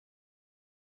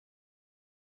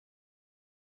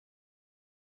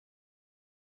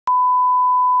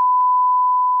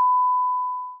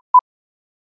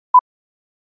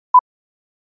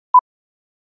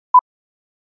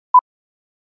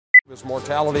This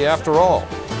mortality after all.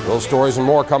 Those stories and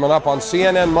more coming up on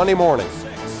CNN Monday Morning.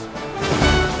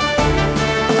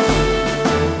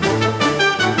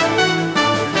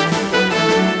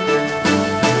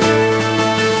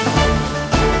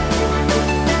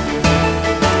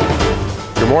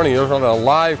 Good morning. You're on a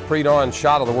live pre-dawn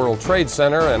shot of the World Trade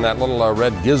Center, and that little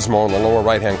red gizmo in the lower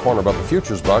right-hand corner above the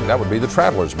Futures bug, that would be the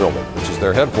Travelers Building, which is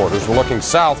their headquarters. We're looking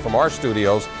south from our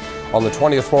studios on the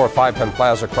 20th floor of 5 Penn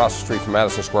Plaza across the street from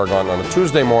Madison Square Garden on a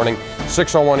Tuesday morning,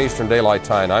 6:01 Eastern Daylight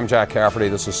Time. I'm Jack Cafferty.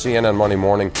 This is CNN Monday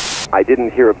Morning. I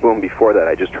didn't hear a boom before that.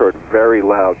 I just heard very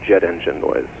loud jet engine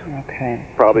noise. Okay.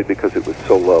 Probably because it was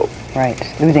so low. Right.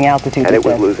 Losing altitude. And it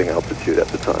was losing altitude at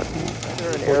the time. Either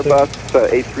an Airbus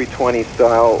A320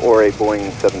 style or a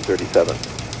Boeing 737.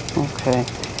 Okay.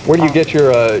 Where do you get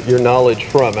your knowledge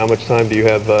from? How much time do you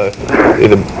have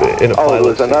in a pilot? Oh, it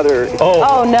was another...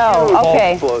 Oh no.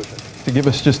 Okay. Explosion. To give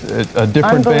us just a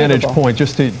different vantage point,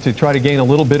 just to try to gain a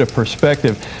little bit of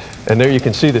perspective. And there you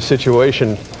can see the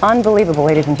situation. Unbelievable,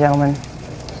 ladies and gentlemen.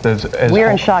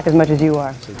 We're in shock as much as you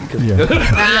are. Yeah.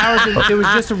 There was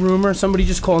just a rumor. Somebody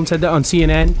just called and said that on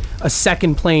CNN. A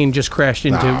second plane just crashed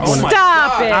into one.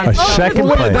 Stop it! A second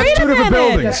plane. That's two different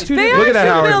buildings. Look at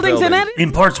that buildings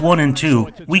In parts 1 and 2,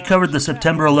 we covered the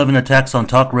September 11 attacks on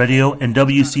Talk Radio and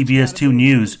WCBS 2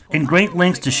 News in great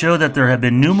lengths to show that there have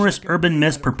been numerous urban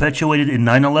myths perpetuated in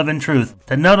 9/11 truth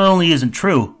that not only isn't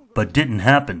true, but didn't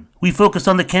happen. We focused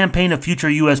on the campaign of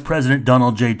future U.S. President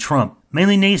Donald J. Trump,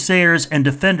 mainly naysayers and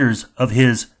defenders of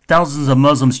his thousands of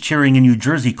Muslims cheering in New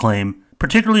Jersey claim,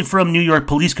 particularly from New York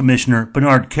Police Commissioner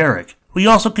Bernard Kerik. We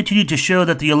also continued to show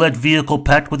that the alleged vehicle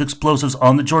packed with explosives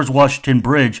on the George Washington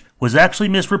Bridge was actually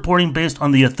misreporting based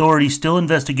on the authorities still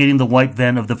investigating the white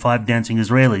van of the 5 dancing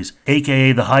Israelis,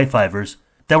 aka the High Fivers,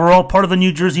 that were all part of a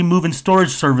New Jersey move and storage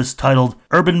service titled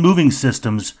Urban Moving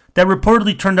Systems that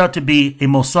reportedly turned out to be a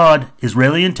Mossad,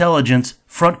 Israeli intelligence,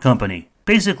 front company.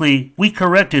 Basically, we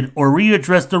corrected or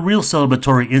readdressed the real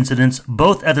celebratory incidents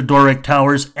both at the Doric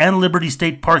Towers and Liberty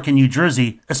State Park in New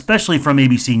Jersey, especially from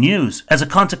ABC News. As a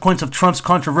consequence of Trump's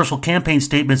controversial campaign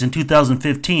statements in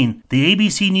 2015, the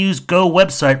ABC News Go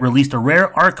website released a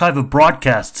rare archive of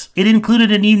broadcasts. It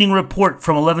included an evening report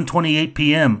from 11:28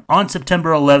 p.m. on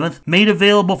September 11th, made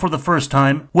available for the first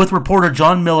time, with reporter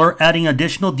John Miller adding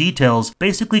additional details,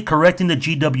 basically correcting the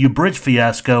GW Bridge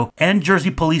fiasco and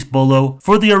Jersey police bolo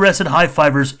for the arrested high-fivers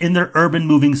in their urban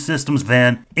moving systems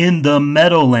van in the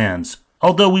Meadowlands.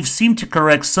 Although we've seemed to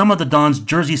correct some of the Don's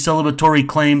Jersey celebratory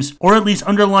claims, or at least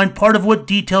underline part of what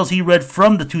details he read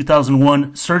from the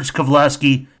 2001 Serge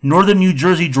Kavlasky Northern New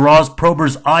Jersey Draws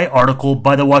Prober's Eye article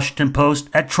by the Washington Post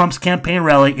at Trump's campaign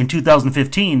rally in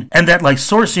 2015, and that, like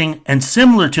sourcing and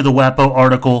similar to the WAPO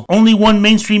article, only one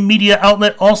mainstream media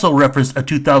outlet also referenced a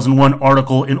 2001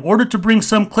 article in order to bring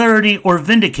some clarity or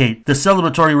vindicate the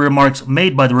celebratory remarks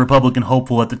made by the Republican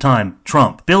hopeful at the time,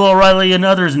 Trump. Bill O'Reilly and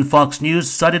others in Fox News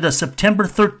cited a September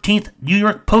 13th New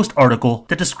York Post article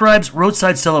that describes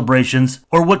roadside celebrations,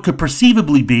 or what could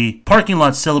perceivably be parking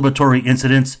lot celebratory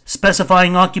incidents,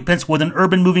 specifying occupants with an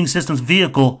urban moving systems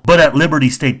vehicle, but at Liberty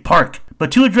State Park.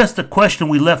 But to address the question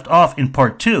we left off in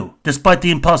part 2, despite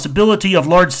the impossibility of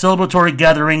large celebratory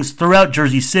gatherings throughout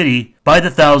Jersey City, by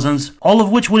the thousands, all of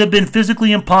which would have been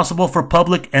physically impossible for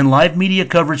public and live media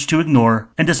coverage to ignore,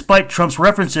 and despite Trump's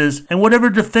references and whatever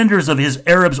defenders of his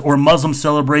Arabs or Muslim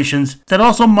celebrations, that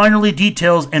also minorly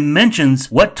details and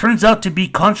mentions what turns out to be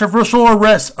controversial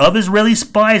arrests of Israeli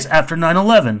spies after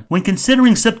 9/11. When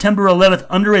considering September 11th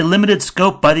under a limited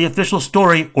scope by the official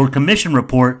story or commission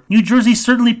report, New Jersey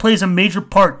certainly plays a major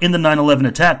part in the 9/11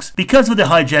 attacks because of the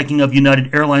hijacking of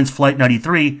United Airlines Flight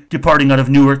 93 departing out of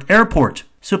Newark Airport.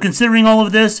 So considering all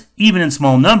of this, even in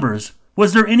small numbers,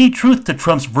 was there any truth to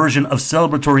Trump's version of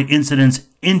celebratory incidents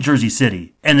in Jersey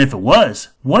City? And if it was,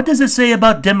 what does it say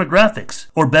about demographics?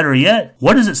 Or better yet,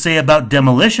 what does it say about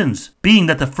demolitions? Being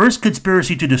that the first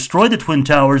conspiracy to destroy the Twin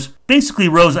Towers basically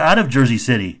rose out of Jersey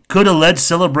City. Could alleged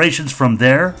celebrations from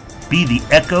there be the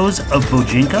echoes of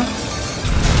BOJINKA?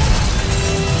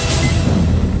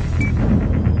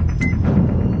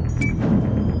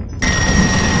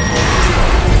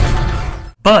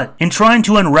 But in trying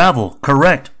to unravel,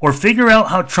 correct, or figure out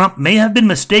how Trump may have been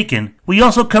mistaken, we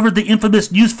also covered the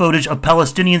infamous news footage of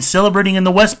Palestinians celebrating in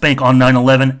the West Bank on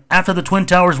 9/11 after the Twin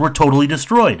Towers were totally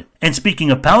destroyed. And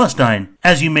speaking of Palestine,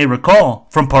 as you may recall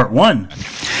from part 1,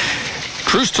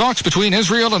 Truce talks between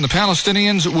Israel and the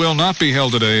Palestinians will not be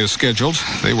held today as scheduled.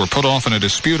 They were put off in a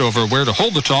dispute over where to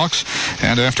hold the talks,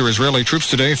 and after Israeli troops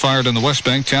today fired in the West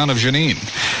Bank town of Jenin.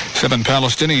 7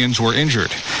 Palestinians were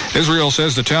injured. Israel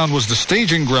says the town was the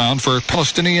staging ground for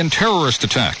Palestinian terrorist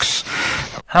attacks.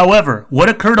 However, what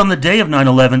occurred on the day of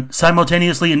 9/11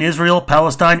 simultaneously in Israel,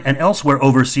 Palestine, and elsewhere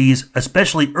overseas,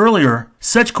 especially earlier,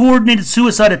 such coordinated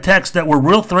suicide attacks that were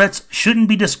real threats shouldn't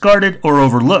be discarded or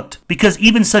overlooked, because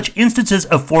even such instances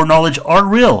of foreknowledge are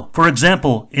real. For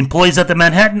example, employees at the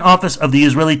Manhattan office of the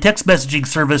Israeli text messaging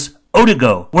service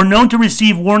Odigo were known to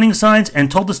receive warning signs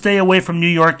and told to stay away from New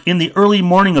York in the early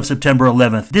morning of September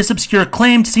 11th. This obscure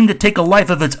claim seemed to take a life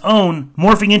of its own,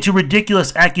 morphing into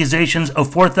ridiculous accusations of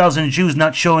 4,000 Jews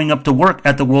not showing up to work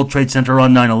at the World Trade Center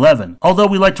on 9/11. Although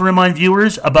we like to remind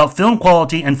viewers about film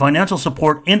quality and financial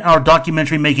support in our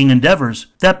documentary-making endeavors,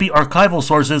 that be archival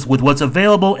sources with what's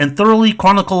available and thoroughly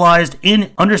chronicalized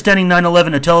in Understanding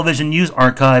 9/11, a television news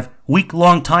archive,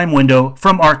 week-long time window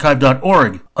from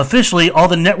archive.org. Officially, all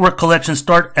the network collections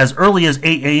start as early as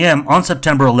 8 a.m. on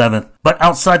September 11th, but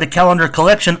outside the calendar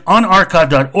collection on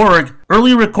archive.org,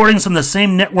 early recordings from the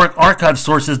same network archive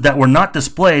sources that were not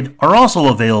displayed are also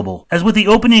available. As with the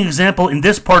opening example in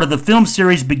this part of the film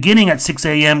series beginning at 6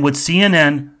 a.m. with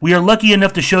CNN, we are lucky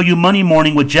enough to show you Money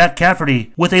Morning with Jack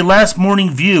Cafferty with a last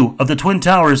morning view of the Twin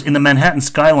Towers in the Manhattan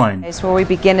skyline. It's where we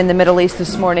begin in the Middle East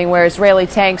this morning, where Israeli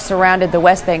tanks surrounded the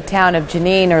West Bank town of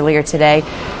Jenin earlier today.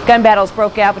 Gun battles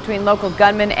broke out between local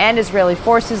gunmen and Israeli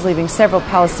forces, leaving several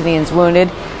Palestinians wounded.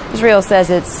 Israel says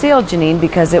it sealed Jenin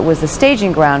because it was the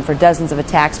staging ground for dozens of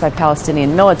attacks by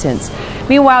Palestinian militants.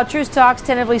 Meanwhile, truce talks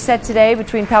tentatively set today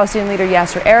between Palestinian leader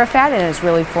Yasser Arafat and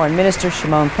Israeli Foreign Minister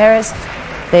Shimon Peres.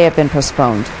 They have been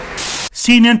postponed.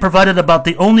 CNN provided about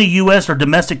the only U.S. or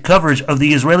domestic coverage of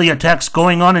the Israeli attacks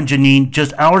going on in Jenin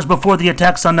just hours before the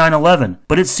attacks on 9/11,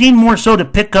 but it seemed more so to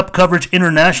pick up coverage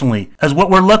internationally, as what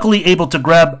we're luckily able to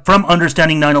grab from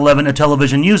Understanding 9/11, a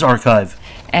television news archive.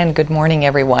 And good morning,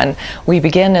 everyone. We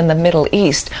begin in the Middle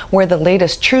East, where the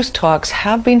latest truce talks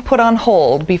have been put on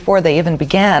hold before they even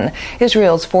began.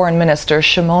 Israel's Foreign Minister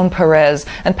Shimon Peres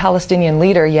and Palestinian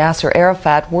leader Yasser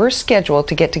Arafat were scheduled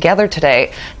to get together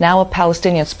today. Now a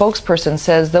Palestinian spokesperson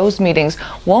says those meetings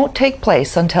won't take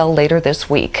place until later this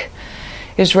week.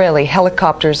 Israeli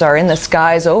helicopters are in the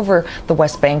skies over the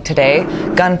West Bank today.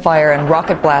 Gunfire and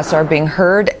rocket blasts are being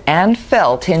heard and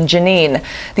felt in Jenin.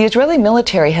 The Israeli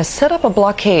military has set up a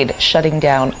blockade, shutting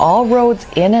down all roads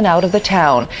in and out of the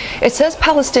town. It says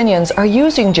Palestinians are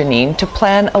using Jenin to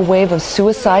plan a wave of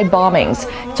suicide bombings.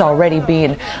 It's already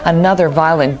been another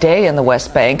violent day in the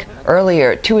West Bank.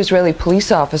 Earlier, 2 Israeli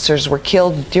police officers were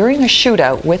killed during a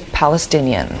shootout with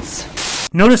Palestinians.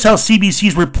 Notice how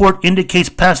CBC's report indicates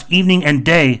past evening and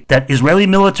day that Israeli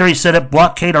military set up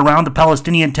blockade around the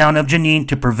Palestinian town of Jenin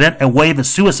to prevent a wave of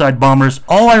suicide bombers,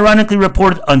 all ironically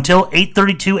reported until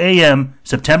 8:32 a.m.,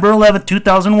 September 11,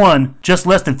 2001, just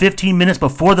less than 15 minutes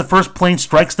before the first plane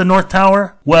strikes the North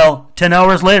Tower. Well, 10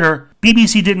 hours later,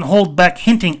 BBC didn't hold back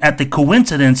hinting at the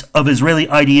coincidence of Israeli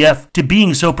IDF to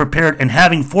being so prepared and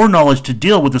having foreknowledge to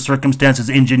deal with the circumstances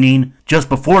in Jenin just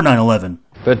before 9/11.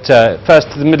 But first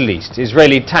to the Middle East.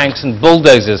 Israeli tanks and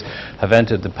bulldozers have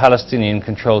entered the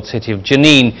Palestinian-controlled city of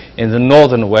Jenin in the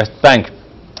northern West Bank.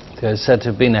 There is said to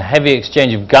have been a heavy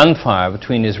exchange of gunfire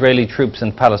between Israeli troops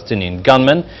and Palestinian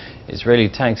gunmen. Israeli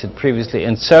tanks had previously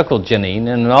encircled Jenin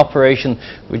in an operation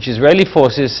which Israeli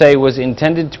forces say was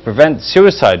intended to prevent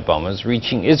suicide bombers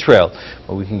reaching Israel.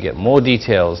 Well, we can get more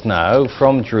details now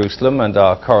from Jerusalem and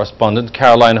our correspondent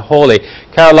Caroline Hawley.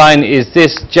 Caroline, is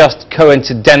this just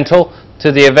coincidental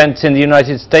to the events in the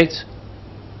United States?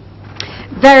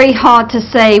 Very hard to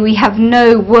say. We have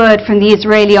no word from the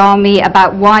Israeli army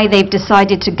about why they've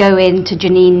decided to go into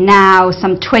Jenin now,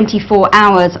 some 24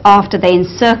 hours after they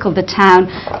encircled the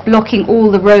town, blocking all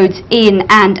the roads in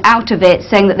and out of it,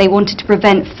 saying that they wanted to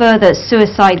prevent further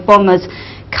suicide bombers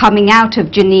coming out of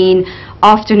Jenin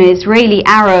after an Israeli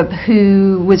Arab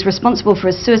who was responsible for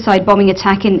a suicide bombing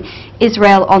attack in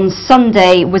Israel on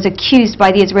Sunday was accused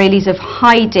by the Israelis of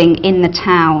hiding in the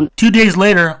town. 2 days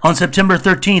later, on September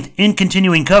 13th, in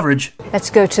continuing coverage.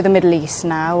 Let's go to the Middle East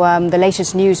now. The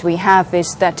latest news we have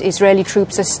is that Israeli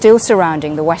troops are still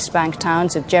surrounding the West Bank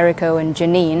towns of Jericho and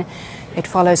Jenin. It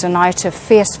follows a night of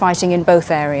fierce fighting in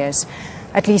both areas.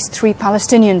 At least 3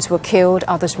 Palestinians were killed,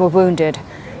 others were wounded.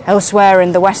 Elsewhere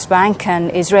in the West Bank, an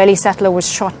Israeli settler was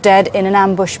shot dead in an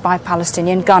ambush by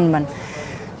Palestinian gunmen.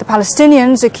 The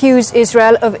Palestinians accuse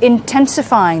Israel of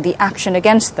intensifying the action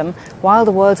against them, while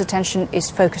the world's attention is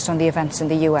focused on the events in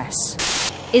the US.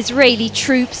 Israeli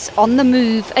troops on the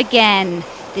move again,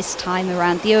 this time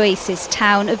around the oasis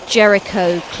town of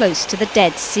Jericho, close to the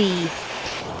Dead Sea.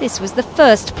 This was the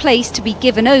first place to be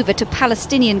given over to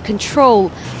Palestinian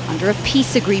control under a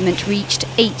peace agreement reached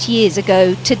 8 years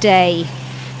ago today.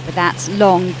 But that's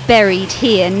long buried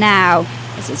here now,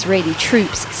 as Israeli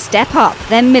troops step up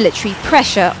their military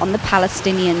pressure on the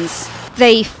Palestinians.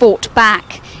 they fought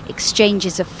back.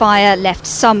 Exchanges of fire left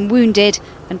some wounded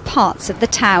and parts of the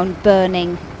town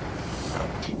burning.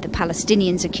 The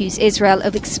Palestinians accuse Israel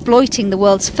of exploiting the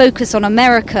world's focus on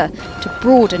America to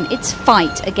broaden its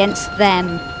fight against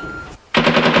them.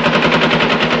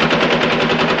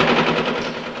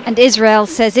 And Israel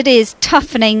says it is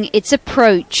toughening its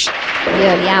approach. In the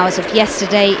early hours of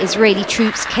yesterday, Israeli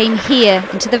troops came here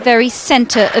into the very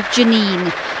centre of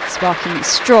Jenin, sparking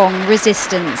strong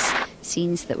resistance,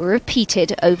 scenes that were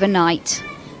repeated overnight.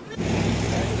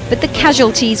 But the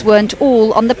casualties weren't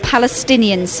all on the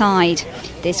Palestinian side.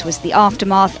 This was the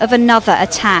aftermath of another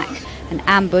attack, an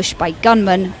ambush by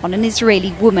gunmen on an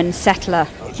Israeli woman settler.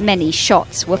 Many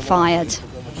shots were fired.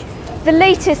 The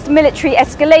latest military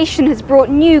escalation has brought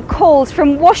new calls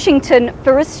from Washington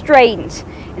for restraint.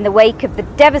 In the wake of the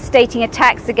devastating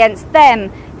attacks against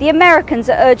them, the Americans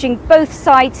are urging both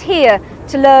sides here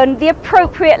to learn the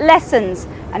appropriate lessons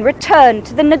and return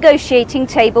to the negotiating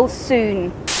table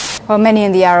soon. Well, many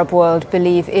in the Arab world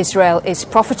believe Israel is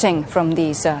profiting from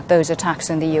those attacks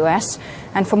in the US.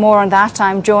 And for more on that,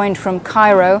 I'm joined from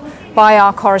Cairo by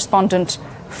our correspondent,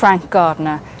 Frank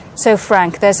Gardner. So,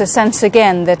 Frank, there's a sense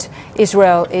again that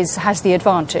Israel has the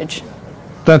advantage.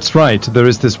 That's right. There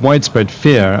is this widespread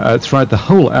fear throughout the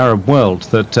whole Arab world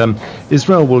that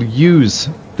Israel will use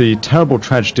the terrible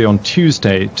tragedy on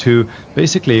Tuesday to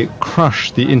basically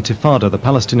crush the Intifada, the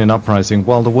Palestinian uprising,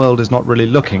 while the world is not really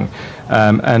looking,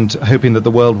 and hoping that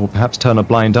the world will perhaps turn a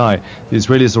blind eye. The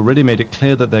Israelis already made it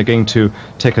clear that they're going to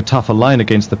take a tougher line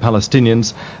against the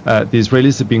Palestinians. The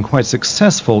Israelis have been quite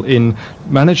successful in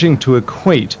managing to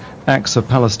equate acts of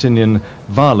Palestinian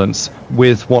violence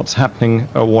with what's happening,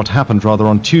 or what happened rather,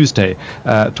 on Tuesday,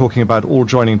 talking about all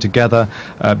joining together.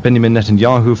 Benjamin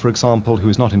Netanyahu, for example, who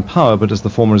is not in power but as the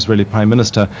former Israeli Prime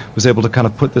Minister, was able to kind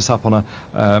of put this up on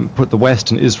put the West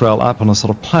and Israel up on a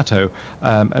sort of plateau,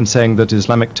 and saying that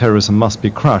Islamic terrorism must be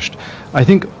crushed. I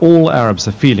think all Arabs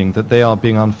are feeling that they are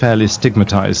being unfairly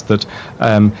stigmatized, that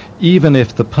even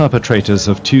if the perpetrators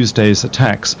of Tuesday's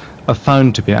attacks are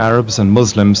found to be Arabs and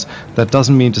Muslims, that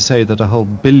doesn't mean to say that a whole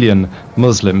billion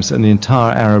Muslims in the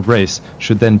entire Arab race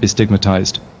should then be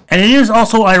stigmatized. And it is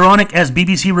also ironic, as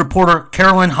BBC reporter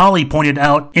Carolyn Hawley pointed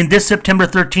out in this September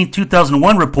 13,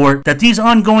 2001 report, that these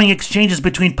ongoing exchanges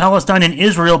between Palestine and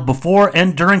Israel before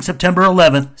and during September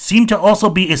 11th seem to also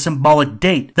be a symbolic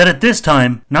date. That at this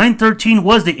time, 9/13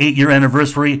 was the 8-year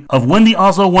anniversary of when the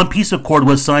Oslo I peace accord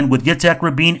was signed with Yitzhak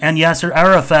Rabin and Yasser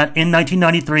Arafat in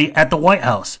 1993 at the White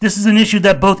House. This is an issue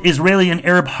that both Israeli and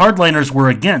Arab hardliners were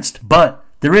against, but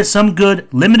there is some good,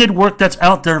 limited work that's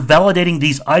out there validating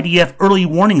these IDF early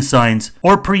warning signs,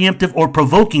 or preemptive or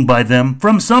provoking by them,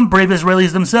 from some brave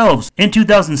Israelis themselves. In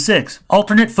 2006,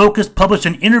 Alternate Focus published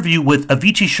an interview with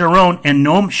Avicii Sharon and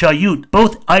Noam Shayut,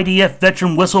 both IDF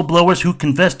veteran whistleblowers who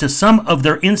confessed to some of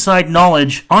their inside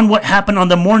knowledge on what happened on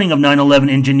the morning of 9/11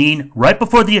 in Jenin, right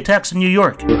before the attacks in New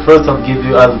York. First, I'll give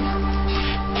you, I'll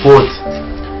quote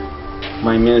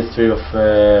my Ministry of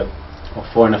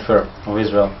Foreign Affairs of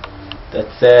Israel, that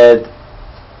said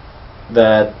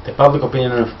that the public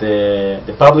opinion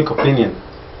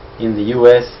in the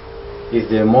US is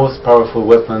the most powerful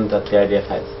weapon that the IDF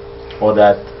has, or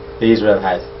that the Israel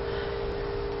has.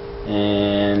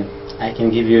 And I can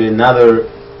give you another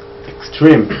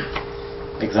extreme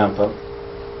example,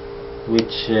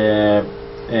 which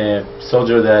a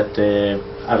soldier that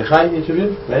Avichai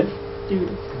interviewed, right?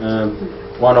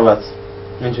 One of us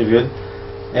interviewed,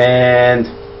 and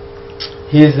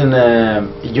he's in a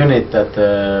unit, that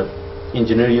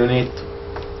engineer unit.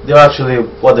 They're actually,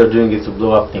 what they're doing is to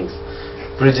blow up things,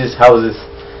 bridges, houses,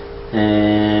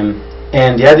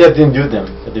 and the IDF didn't use them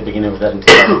at the beginning of that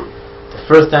intifada. The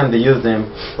first time they used them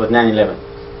was 9/11.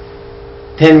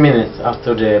 10 minutes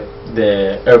after the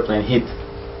airplane hit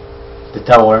the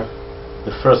tower,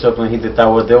 the first airplane hit the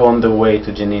tower, they were on their way to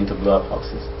Jenin to blow up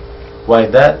houses. Why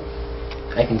is that?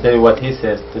 I can tell you what he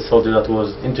says, the soldier that was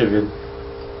interviewed.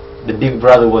 The big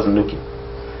brother wasn't looking,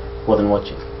 wasn't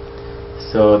watching.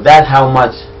 So that's how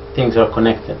much things are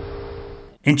connected.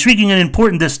 Intriguing and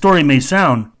important this story may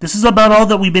sound, this is about all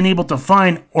that we've been able to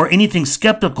find, or anything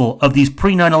skeptical of these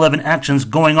pre-9/11 actions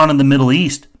going on in the Middle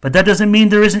East. But that doesn't mean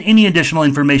there isn't any additional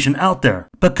information out there.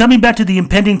 But coming back to the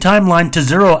impending timeline to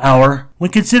 0 hour,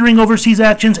 when considering overseas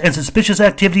actions and suspicious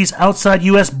activities outside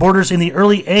U.S. borders in the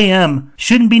early AM,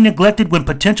 shouldn't be neglected when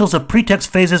potentials of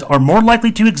pretext phases are more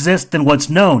likely to exist than what's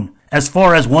known, as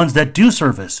far as ones that do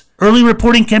surface. Early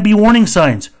reporting can be warning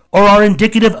signs, or are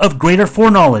indicative of greater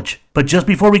foreknowledge. But just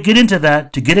before we get into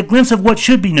that, to get a glimpse of what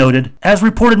should be noted, as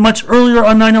reported much earlier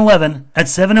on 9/11 at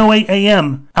 7:08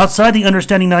 a.m. outside the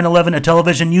Understanding 9/11, a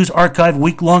television news archive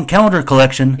week-long calendar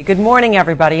collection. Good morning,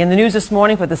 everybody. In the news this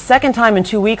morning, for the second time in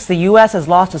 2 weeks, the U.S. has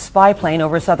lost a spy plane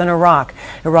over southern Iraq.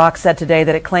 Iraq said today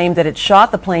that it claimed that it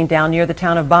shot the plane down near the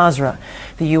town of Basra.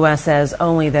 The U.S. says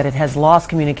only that it has lost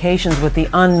communications with the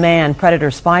unmanned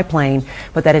Predator spy plane,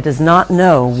 but that it does not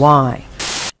know why.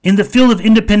 In the field of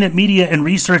independent media and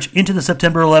research into the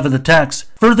September 11th attacks,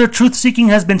 further truth-seeking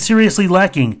has been seriously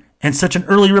lacking, and such an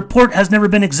early report has never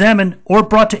been examined or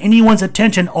brought to anyone's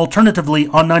attention alternatively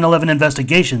on 9/11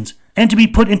 investigations, and to be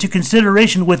put into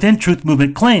consideration within truth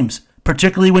movement claims,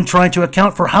 particularly when trying to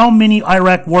account for how many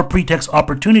Iraq war pretext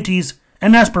opportunities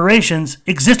and aspirations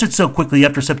existed so quickly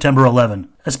after September 11,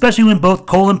 especially when both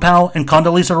Colin Powell and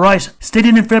Condoleezza Rice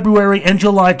stated in February and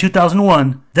July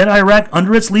 2001 that Iraq,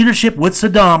 under its leadership with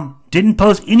Saddam, didn't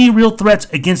pose any real threats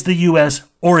against the U.S.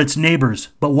 or its neighbors.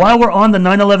 But while we're on the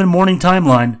 9/11 morning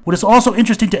timeline, what is also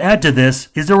interesting to add to this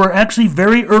is there were actually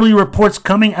very early reports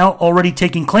coming out already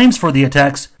taking claims for the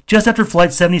attacks. Just after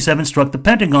Flight 77 struck the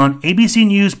Pentagon, ABC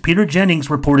News' Peter Jennings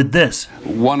reported this.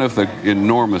 One of the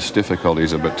enormous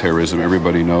difficulties about terrorism,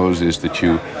 everybody knows, is that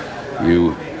you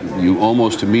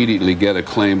almost immediately get a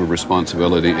claim of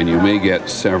responsibility, and you may get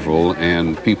several,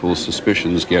 and people's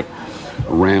suspicions get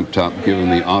ramped up given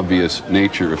the obvious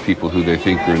nature of people who they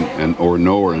think are or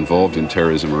know are involved in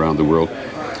terrorism around the world.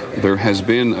 There has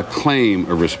been a claim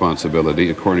of responsibility,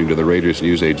 according to the Reuters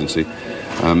news agency,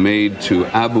 made to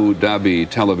Abu Dhabi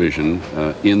television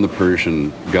in the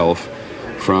Persian Gulf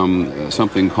from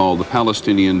something called the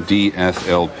Palestinian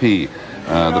DFLP.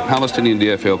 The Palestinian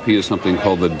DFLP is something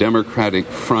called the Democratic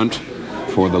Front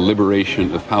for the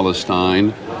Liberation of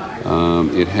Palestine.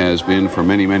 It has been for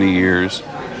many, many years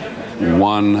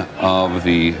one of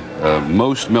the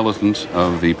most militant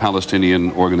of the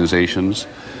Palestinian organizations,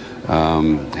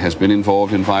 has been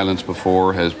involved in violence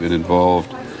before, has been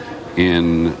involved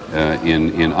in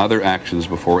other actions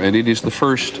before, and it is the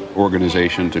first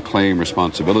organization to claim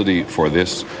responsibility for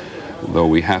this, though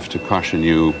we have to caution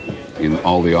you in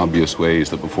all the obvious ways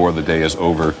that before the day is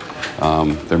over,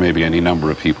 there may be any number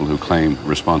of people who claim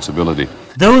responsibility.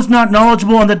 Those not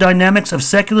knowledgeable on the dynamics of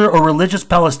secular or religious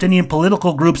Palestinian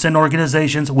political groups and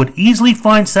organizations would easily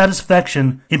find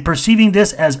satisfaction in perceiving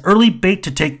this as early bait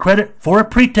to take credit for a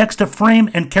pretext to frame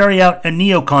and carry out a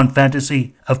neocon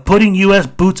fantasy of putting U.S.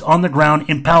 boots on the ground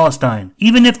in Palestine.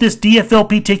 Even if this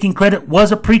DFLP taking credit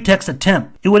was a pretext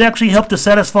attempt, it would actually help to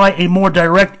satisfy a more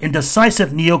direct and decisive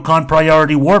neocon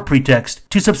priority war pretext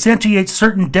to substantiate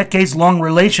certain decades-long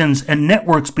relations and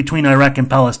networks between Iraq and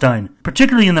Palestine,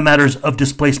 particularly in the matters of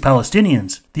displaced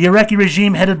Palestinians. The Iraqi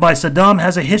regime headed by Saddam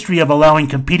has a history of allowing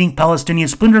competing Palestinian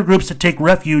splinter groups to take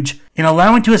refuge in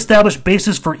allowing to establish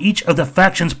bases for each of the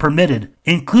factions permitted,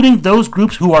 including those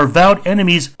groups who are vowed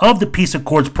enemies of the peace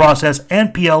accords process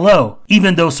and PLO,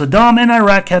 even though Saddam and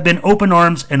Iraq have been open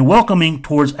arms and welcoming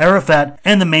towards Arafat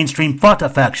and the mainstream Fatah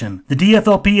faction. The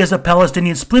DFLP is a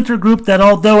Palestinian splinter group that,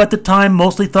 although at the time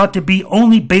mostly thought to be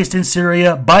only based in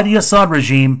Syria by the Assad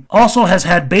regime, also has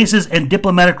had bases and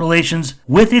diplomatic relations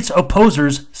with its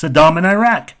opposers, Saddam and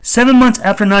Iraq. 7 months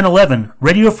after 9/11,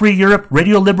 Radio Free Europe,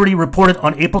 Radio Liberty reported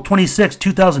on April 26,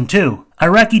 2002,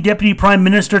 Iraqi Deputy Prime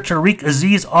Minister Tariq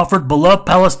Aziz offered beloved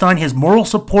Palestine his moral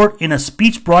support in a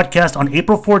speech broadcast on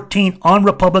April 14 on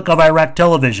Republic of Iraq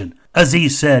television.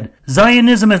 Aziz said,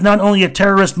 "Zionism is not only a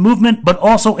terrorist movement, but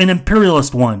also an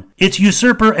imperialist one. Its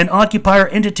usurper and occupier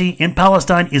entity in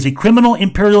Palestine is a criminal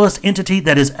imperialist entity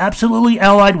that is absolutely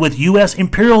allied with U.S.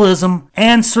 imperialism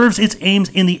and serves its aims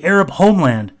in the Arab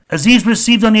homeland." Aziz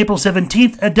received on April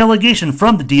 17th a delegation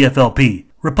from the DFLP.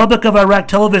 Republic of Iraq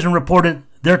television reported,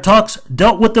 their talks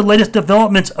dealt with the latest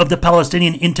developments of the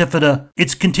Palestinian Intifada,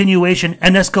 its continuation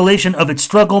and escalation of its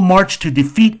struggle march to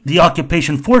defeat the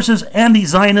occupation forces and the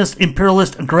Zionist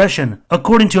imperialist aggression.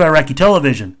 According to Iraqi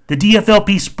television, the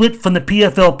DFLP split from the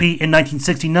PFLP in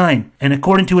 1969, and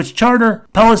according to its charter,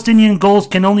 Palestinian goals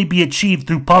can only be achieved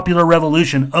through popular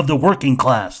revolution of the working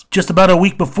class. Just about a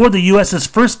week before the U.S.'s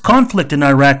first conflict in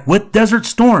Iraq with Desert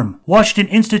Storm,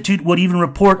 Washington Institute would even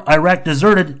report Iraq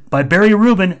deserted by Barry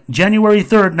Rubin, January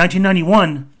 3rd,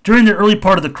 1991. During the early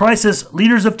part of the crisis,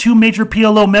 leaders of two major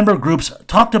PLO member groups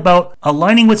talked about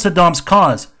aligning with Saddam's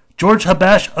cause. George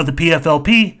Habash of the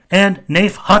PFLP and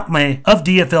Naif Hakmeh of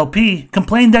DFLP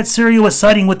complained that Syria was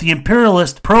siding with the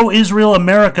imperialist pro-Israel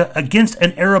America against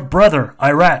an Arab brother,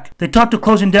 Iraq. They talked of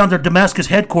closing down their Damascus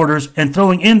headquarters and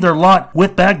throwing in their lot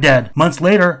with Baghdad. Months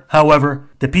later, however,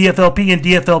 the PFLP and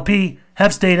DFLP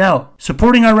have stayed out,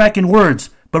 supporting Iraq in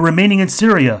words, but remaining in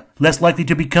Syria, less likely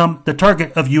to become the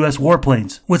target of U.S.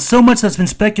 warplanes. With so much that's been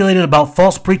speculated about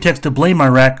false pretext to blame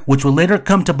Iraq, which would later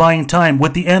come to buying time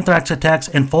with the anthrax attacks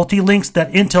and faulty links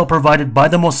that intel provided by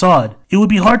the Mossad, it would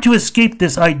be hard to escape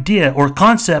this idea or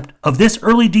concept of this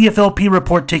early DFLP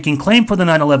report taking claim for the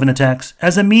 9/11 attacks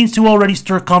as a means to already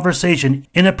stir conversation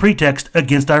in a pretext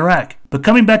against Iraq. But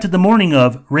coming back to the morning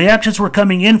of, reactions were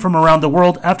coming in from around the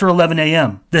world after 11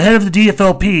 a.m. The head of the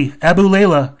DFLP, Abu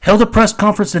Layla, held a press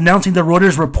conference announcing the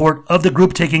Reuters report of the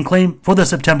group taking claim for the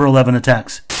September 11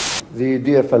 attacks. The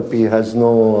DFLP has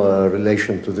no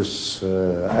relation to this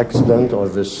accident or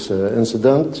this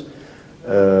incident.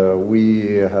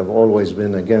 We have always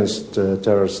been against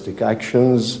terroristic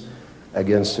actions,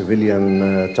 against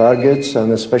civilian targets,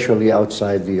 and especially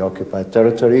outside the occupied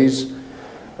territories.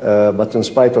 But in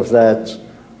spite of that,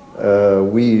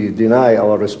 we deny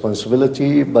our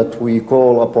responsibility, but we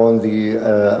call upon the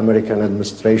American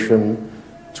administration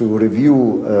to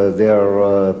review their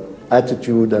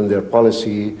attitude and their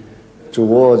policy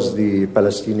towards the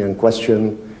Palestinian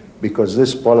question, because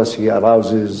this policy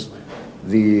arouses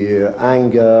the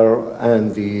anger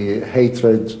and the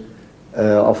hatred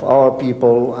of our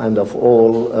people and of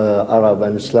all Arab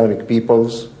and Islamic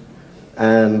peoples,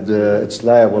 and it's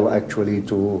liable actually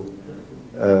to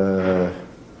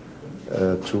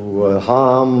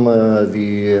harm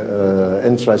the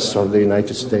interests of the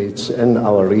United States in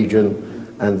our region,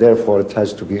 and therefore it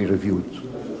has to be reviewed.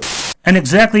 And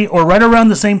exactly or right around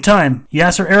the same time,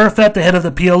 Yasser Arafat, the head of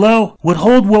the PLO, would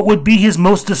hold what would be his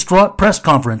most distraught press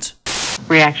conference.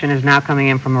 Reaction is now coming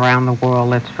in from around the world.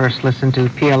 Let's first listen to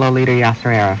PLO leader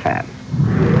Yasser Arafat.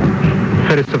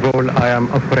 First of all, I am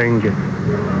offering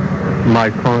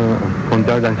my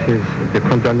condolences, the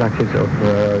condolences of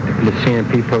the Palestinian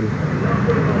people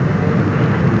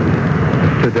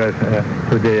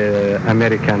to the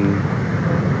American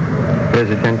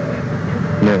President,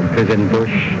 President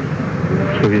Bush,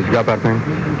 to his government,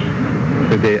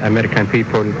 to the American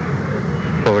people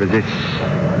for this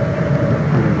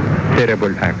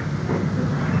terrible act.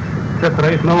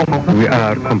 We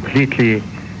are completely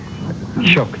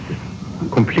shocked,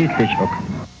 completely shocked.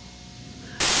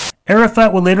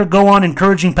 Arafat would later go on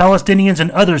encouraging Palestinians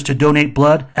and others to donate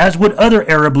blood, as would other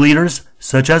Arab leaders,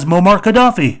 such as Muammar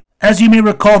Gaddafi. As you may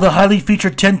recall, the highly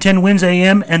featured 1010 Wins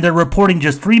AM and their reporting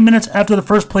just 3 minutes after the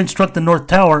first plane struck the North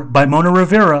Tower by Mona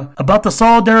Rivera about the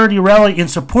solidarity rally in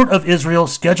support of Israel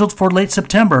scheduled for late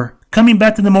September. Coming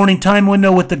back to the morning time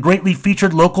window with the greatly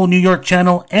featured local New York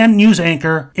channel and news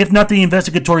anchor, if not the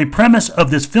investigatory premise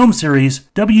of this film series,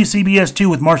 WCBS 2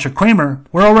 with Marcia Kramers,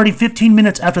 where already 15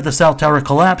 minutes after the South Tower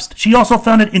collapsed, she also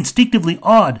found it instinctively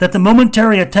odd that the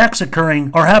momentary attacks occurring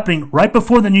are happening right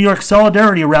before the New York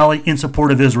solidarity rally in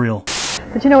support of Israel.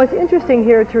 But you know, it's interesting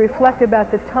here to reflect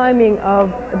about the timing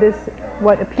of this,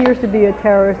 what appears to be a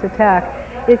terrorist attack.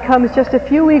 It comes just a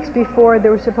few weeks before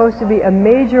there was supposed to be a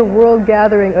major world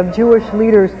gathering of Jewish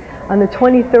leaders on the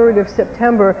 23rd of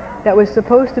September that was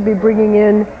supposed to be bringing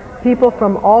in people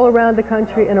from all around the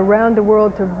country and around the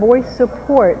world to voice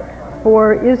support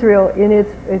for Israel in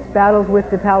its battles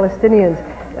with the Palestinians.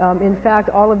 In fact,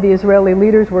 all of the Israeli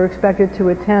leaders were expected to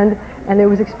attend, and it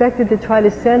was expected to try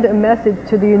to send a message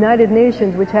to the United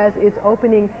Nations, which has its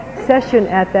opening session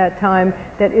at that time,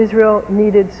 that Israel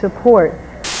needed support.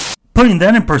 Putting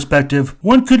that in perspective,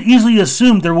 one could easily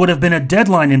assume there would have been a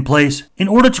deadline in place in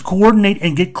order to coordinate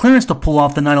and get clearance to pull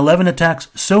off the 9/11 attacks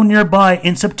so nearby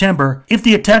in September if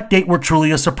the attack date were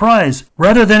truly a surprise,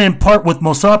 rather than in part with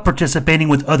Mossad participating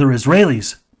with other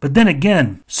Israelis. But then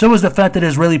again, so is the fact that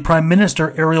Israeli Prime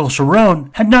Minister Ariel Sharon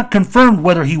had not confirmed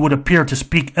whether he would appear to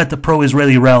speak at the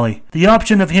pro-Israeli rally. The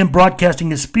option of him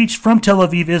broadcasting his speech from Tel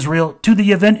Aviv, Israel, to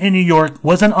the event in New York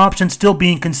was an option still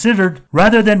being considered,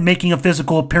 rather than making a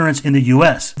physical appearance in the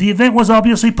U.S. The event was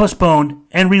obviously postponed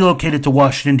and relocated to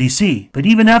Washington, D.C. But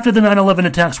even after the 9/11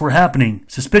 attacks were happening,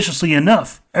 suspiciously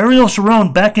enough, Ariel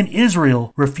Sharon back in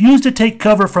Israel refused to take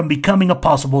cover from becoming a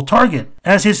possible target,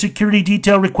 as his security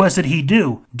detail requested he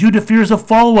do, due to fears of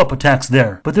follow-up attacks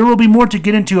there. But there will be more to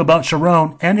get into about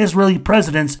Sharon and Israeli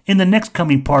presidents in the next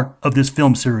coming part of this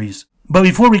film series. But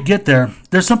before we get there,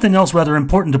 there's something else rather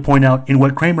important to point out in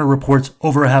what Kramers reports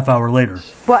over a half hour later.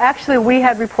 Well, actually, we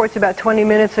had reports about 20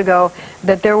 minutes ago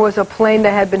that there was a plane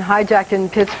that had been hijacked in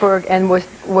Pittsburgh and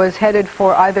was headed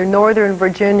for either Northern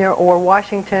Virginia or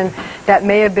Washington. That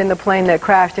may have been the plane that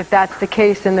crashed. If that's the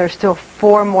case, then there's still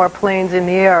 4 more planes in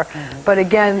the air. But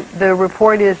again, the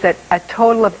report is that a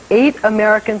total of 8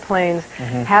 American planes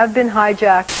have been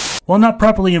hijacked. While not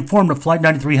properly informed of Flight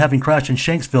 93 having crashed in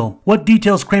Shanksville, what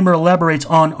details Kramer elaborates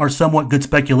on are somewhat good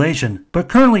speculation. But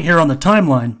currently here on the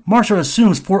timeline, Marcia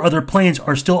assumes 4 other planes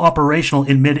are still operational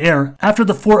in mid-air after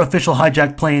the 4 official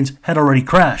hijacked planes had already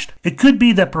crashed. It could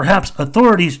be that perhaps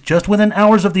authorities, just within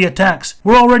hours of the attacks,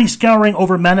 were already scouring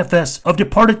over manifests of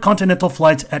departed continental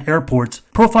flights at airports,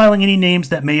 profiling any names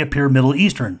that may appear Middle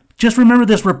Eastern. Just remember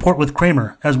this report with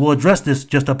Kramer, as we'll address this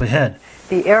just up ahead.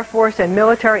 The Air Force and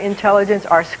military intelligence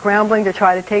are scrambling to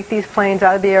try to take these planes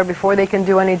out of the air before they can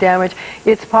do any damage.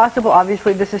 It's possible,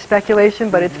 obviously this is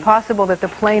speculation, but it's possible that the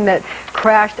plane that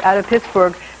crashed out of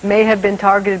Pittsburgh may have been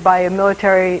targeted by a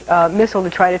military missile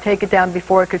to try to take it down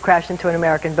before it could crash into an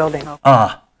American building.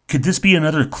 Could this be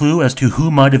another clue as to who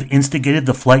might have instigated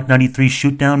the Flight 93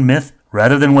 shootdown myth,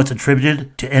 rather than what's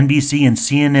attributed to NBC and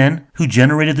CNN, who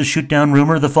generated the shootdown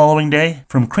rumor the following day?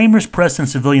 From Kramer's press and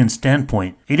civilian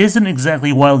standpoint, it isn't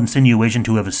exactly wild insinuation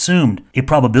to have assumed a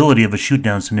probability of a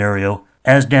shootdown scenario,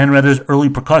 as Dan Rather's early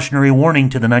precautionary warning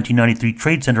to the 1993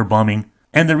 Trade Center bombing,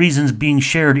 and the reasons being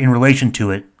shared in relation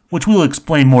to it, which we'll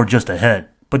explain more just ahead.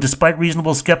 But despite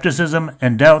reasonable skepticism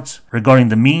and doubts regarding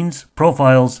the means,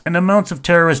 profiles, and amounts of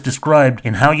terrorists described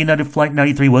in how United Flight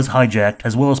 93 was hijacked,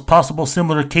 as well as possible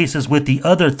similar cases with the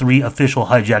other 3 official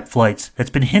hijacked flights that's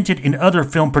been hinted in other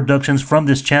film productions from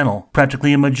this channel,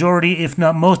 practically a majority, if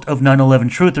not most, of 9/11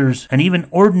 truthers, and even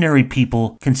ordinary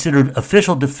people considered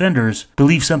official defenders,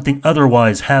 believe something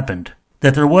otherwise happened.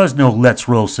 That there was no let's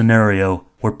roll scenario,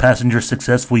 where passengers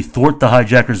successfully thwart the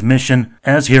hijackers' mission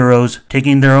as heroes,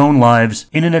 taking their own lives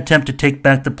in an attempt to take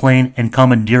back the plane and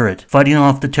commandeer it, fighting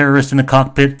off the terrorists in the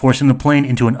cockpit, forcing the plane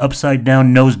into an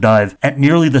upside-down nosedive at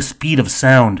nearly the speed of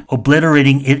sound,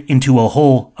 obliterating it into a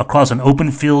hole across an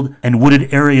open field and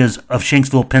wooded areas of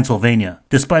Shanksville, Pennsylvania.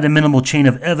 Despite a minimal chain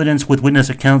of evidence with witness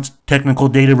accounts, technical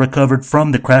data recovered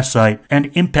from the crash site,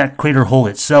 and impact crater hole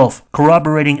itself,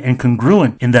 corroborating and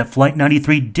congruent in that Flight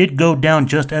 93 did go down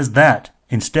just as that.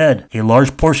 Instead, a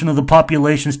large portion of the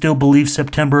population still believes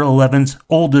September 11's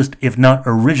oldest, if not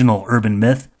original, urban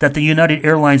myth, that the United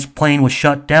Airlines plane was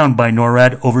shot down by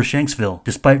NORAD over Shanksville.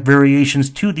 Despite variations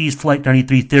to these Flight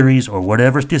 93 theories or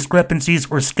whatever discrepancies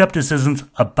or skepticisms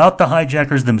about the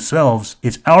hijackers themselves,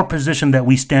 it's our position that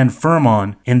we stand firm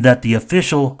on in that the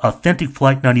official, authentic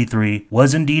Flight 93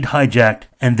 was indeed hijacked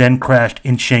and then crashed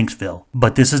in Shanksville.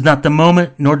 But this is not the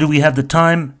moment, nor do we have the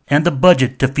time and the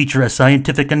budget to feature a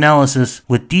scientific analysis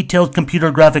with detailed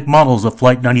computer graphic models of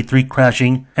Flight 93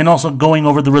 crashing and also going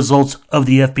over the results of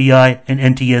the FBI and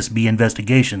NTSB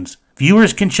investigations.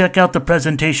 Viewers can check out the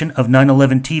presentation of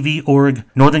 9/11 TV org,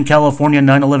 Northern California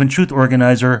 9/11 Truth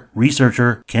Organizer,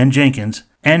 researcher Ken Jenkins,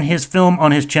 and his film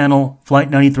on his channel,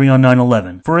 Flight 93 on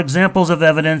 9/11, for examples of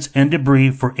evidence and debris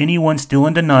for anyone still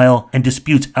in denial and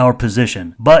disputes our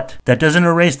position. But that doesn't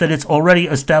erase that it's already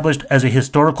established as a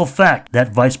historical fact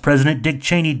that Vice President Dick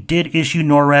Cheney did issue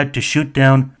NORAD to shoot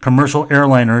down commercial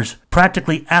airliners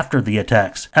practically after the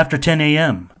attacks, after 10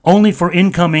 a.m., only for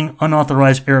incoming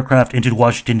unauthorized aircraft into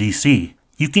Washington, D.C.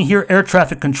 You can hear air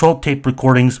traffic control tape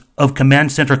recordings of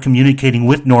command center communicating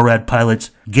with NORAD pilots,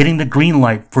 getting the green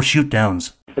light for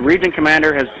shoot-downs. The region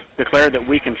commander has declared that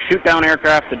we can shoot down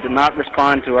aircraft that did not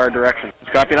respond to our direction.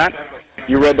 Copy that?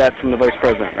 You read that from the Vice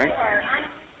President, right?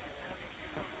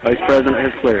 Vice President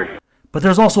has cleared. But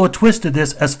there's also a twist to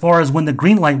this as far as when the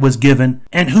green light was given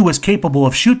and who was capable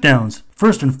of shoot-downs.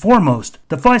 First and foremost,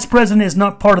 the Vice President is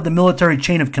not part of the military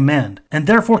chain of command, and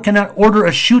therefore cannot order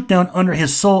a shoot-down under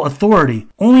his sole authority,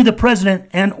 only the President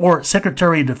and or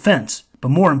Secretary of Defense. But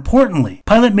more importantly,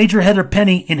 Pilot Major Heather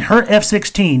Penny in her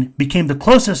F-16 became the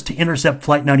closest to intercept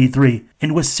Flight 93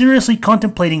 and was seriously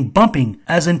contemplating bumping,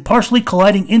 as in partially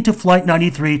colliding into Flight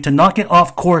 93 to knock it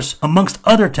off course amongst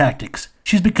other tactics.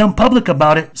 She's become public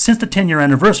about it since the 10-year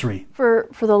anniversary. For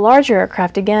the larger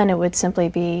aircraft, again, it would simply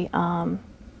be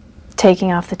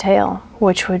taking off the tail,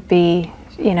 which would be,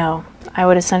 I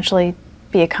would essentially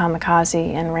be a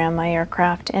kamikaze and ram my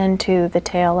aircraft into the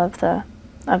tail of the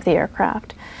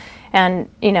aircraft. And,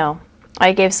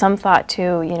 I gave some thought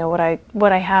to,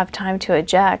 would I have time to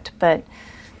eject, but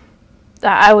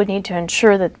I would need to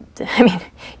ensure that,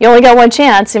 you only got one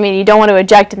chance. You don't want to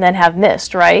eject and then have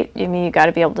missed, right? You got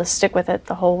to be able to stick with it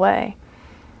the whole way.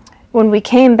 When we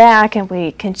came back and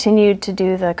we continued to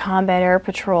do the combat air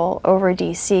patrol over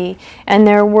DC, and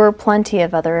there were plenty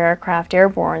of other aircraft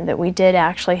airborne that we did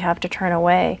actually have to turn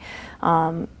away,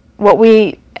 what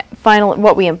we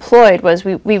employed was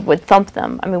we would thump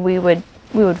them. We would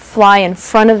fly in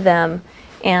front of them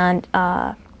and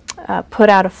put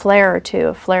out a flare or two.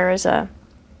 A flare is you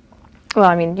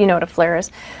know what a flare is.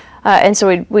 And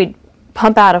so we'd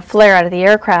pump out a flare out of the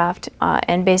aircraft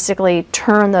and basically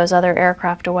turn those other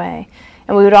aircraft away.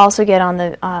 And we would also get on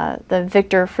the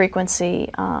Victor frequency,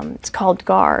 it's called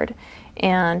guard,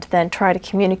 and then try to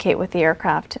communicate with the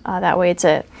aircraft. That way it's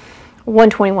a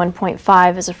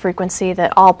 121.5 is a frequency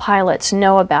that all pilots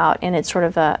know about, and it's sort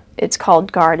of it's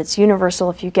called guard. It's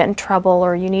universal. If you get in trouble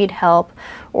or you need help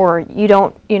or you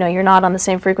don't, you're not on the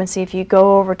same frequency, if you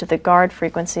go over to the guard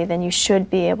frequency, then you should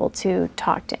be able to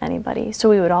talk to anybody. So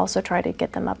we would also try to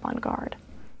get them up on guard.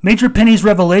 Major Penny's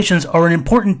revelations are an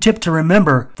important tip to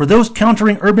remember for those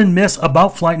countering urban myths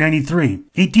about Flight 93.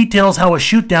 It details how a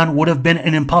shoot-down would have been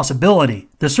an impossibility.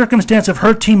 The circumstance of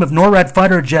her team of NORAD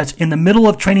fighter jets in the middle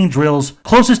of training drills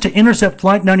closest to intercept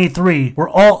Flight 93 were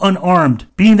all unarmed,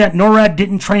 being that NORAD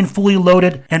didn't train fully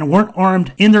loaded and weren't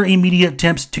armed in their immediate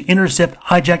attempts to intercept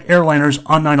hijacked airliners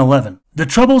on 9/11. The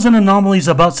troubles and anomalies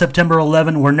about September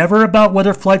 11 were never about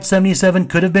whether Flight 77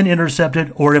 could have been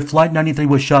intercepted or if Flight 93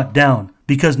 was shot down,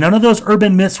 because none of those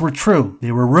urban myths were true.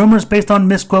 They were rumors based on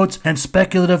misquotes and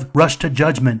speculative rush to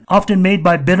judgment, often made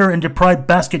by bitter and deprived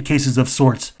basket cases of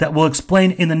sorts that we'll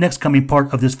explain in the next coming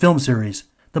part of this film series.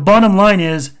 The bottom line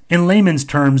is, in layman's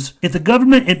terms, if the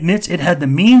government admits it had the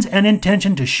means and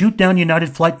intention to shoot down United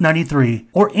Flight 93,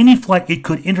 or any flight it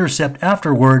could intercept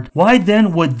afterward, why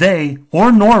then would they,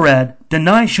 or NORAD,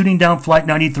 deny shooting down Flight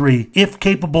 93 if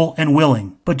capable and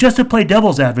willing? But just to play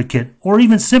devil's advocate, or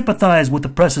even sympathize with the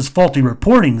press's faulty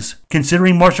reportings,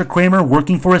 considering Marcia Kramers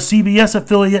working for a CBS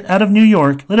affiliate out of New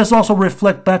York, let us also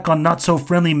reflect back on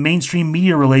not-so-friendly mainstream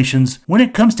media relations when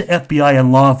it comes to FBI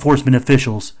and law enforcement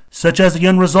officials, such as the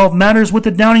unresolved matters with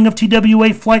the downing of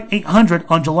TWA Flight 800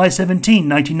 on July 17,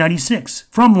 1996,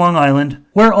 from Long Island,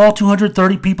 where all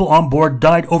 230 people on board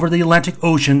died over the Atlantic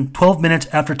Ocean 12 minutes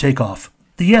after takeoff.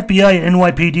 The FBI and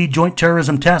NYPD Joint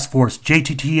Terrorism Task Force,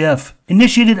 JTTF,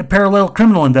 initiated a parallel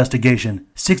criminal investigation.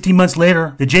 60 months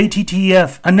later, the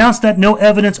JTTF announced that no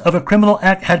evidence of a criminal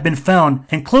act had been found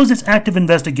and closed its active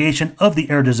investigation of the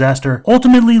air disaster,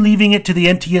 ultimately leaving it to the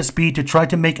NTSB to try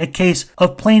to make a case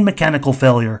of plain mechanical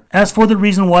failure. As for the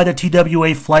reason why the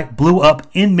TWA flight blew up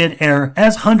in mid-air,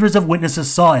 as hundreds of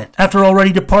witnesses saw it, after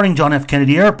already departing John F.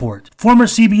 Kennedy Airport. Former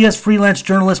CBS freelance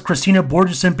journalist Christina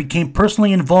Borgeson became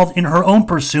personally involved in her own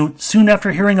pursuit soon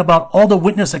after hearing about all the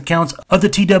witness accounts of the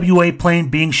TWA plane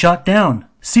being shot down.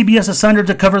 CBS assigned her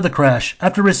to cover the crash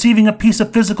after receiving a piece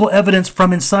of physical evidence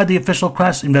from inside the official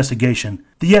crash investigation.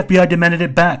 The FBI demanded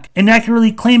it back,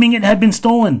 inaccurately claiming it had been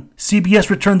stolen. CBS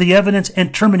returned the evidence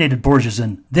and terminated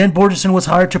Borgeson. Then Borgeson was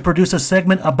hired to produce a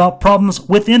segment about problems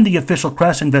within the official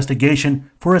crash investigation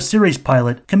for a series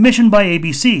pilot commissioned by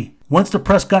ABC. Once the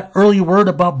press got early word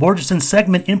about Borgeson's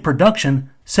segment in production,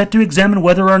 set to examine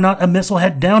whether or not a missile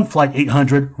had downed Flight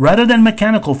 800 rather than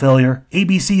mechanical failure,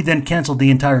 ABC then canceled the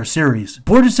entire series.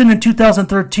 Borgeson in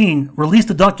 2013 released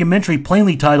a documentary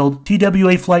plainly titled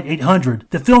TWA Flight 800.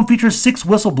 The film features 6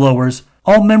 whistleblowers,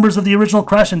 all members of the original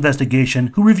crash investigation,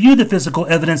 who reviewed the physical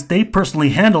evidence they personally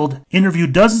handled,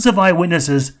 interviewed dozens of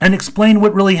eyewitnesses, and explained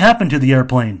what really happened to the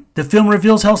airplane. The film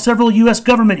reveals how several U.S.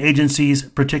 government agencies,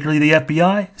 particularly the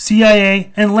FBI,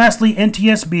 CIA, and lastly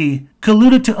NTSB,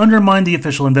 colluded to undermine the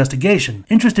official investigation.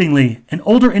 Interestingly, an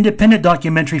older independent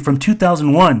documentary from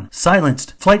 2001,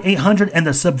 Silenced, Flight 800 and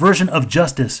the Subversion of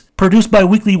Justice, produced by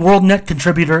Weekly World Net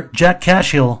contributor Jack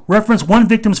Cashill, referenced one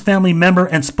victim's family member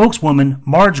and spokeswoman,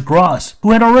 Marge Gross,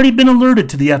 who had already been alerted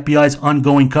to the FBI's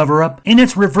ongoing cover-up in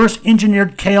its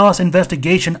reverse-engineered chaos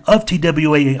investigation of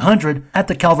TWA 800 at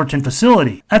the Calverton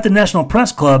facility. At the National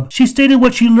Press Club, she stated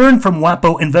what she learned from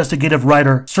WAPO investigative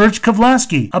writer Serge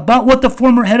Kavlasky about what the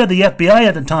former head of the FBI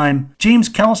at the time, James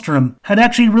Kallstrom, had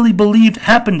actually really believed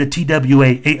happened to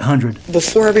TWA 800.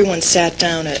 Before everyone sat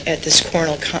down at this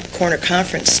corner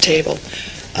conference table,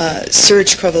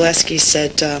 Serge Kavlasky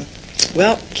said,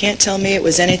 well, can't tell me it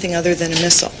was anything other than a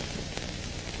missile.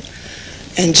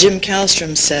 And Jim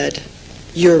Kallstrom said,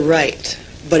 you're right,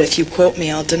 but if you quote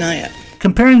me, I'll deny it.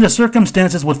 Comparing the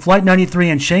circumstances with Flight 93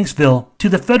 in Shanksville to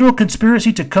the federal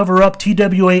conspiracy to cover up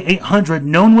TWA 800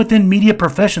 known within media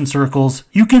profession circles,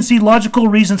 you can see logical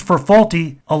reasons for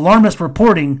faulty, alarmist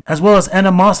reporting, as well as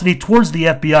animosity towards the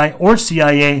FBI or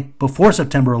CIA before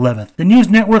September 11th. The news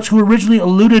networks who originally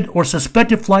alluded or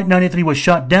suspected Flight 93 was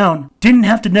shot down didn't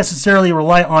have to necessarily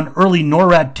rely on early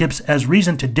NORAD tips as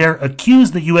reason to dare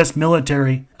accuse the U.S.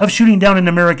 military of shooting down an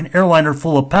American airliner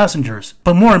full of passengers.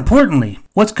 But more importantly,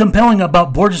 what's compelling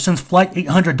about Borgeson's Flight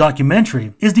 800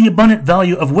 documentary is the abundant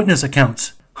value of witness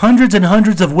accounts. Hundreds and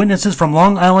hundreds of witnesses from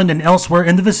Long Island and elsewhere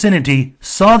in the vicinity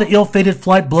saw the ill-fated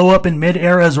flight blow up in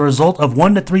mid-air as a result of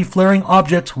 1 to 3 flaring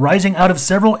objects rising out of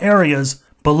several areas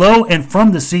below and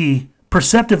from the sea,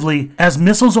 perceptively as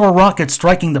missiles or rockets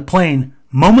striking the plane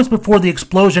moments before the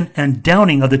explosion and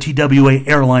downing of the TWA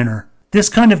airliner. This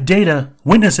kind of data,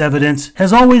 witness evidence,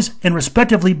 has always and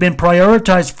respectively been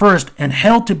prioritized first and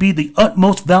held to be the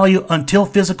utmost value until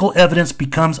physical evidence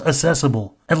becomes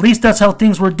accessible. At least that's how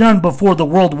things were done before the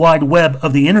World Wide Web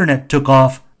of the Internet took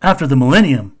off after the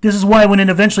millennium. This is why when it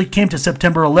eventually came to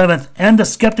September 11th and the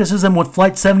skepticism with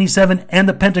Flight 77 and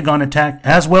the Pentagon attack,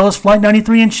 as well as Flight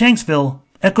 93 in Shanksville,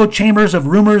 echo chambers of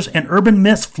rumors and urban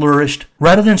myths flourished,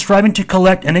 rather than striving to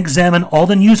collect and examine all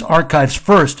the news archives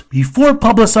first, before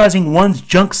publicizing one's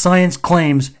junk science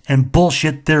claims and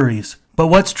bullshit theories. But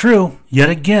what's true, yet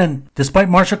again, despite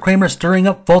Marcia Kramers stirring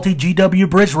up faulty GW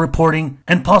Bridge reporting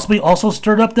and possibly also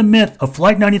stirred up the myth of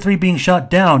Flight 93 being shot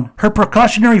down, her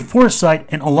precautionary foresight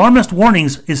and alarmist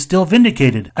warnings is still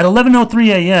vindicated. At 11:03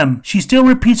 a.m., she still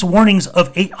repeats warnings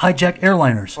of 8 hijacked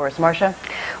airliners. Marcia?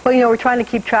 Well, we're trying to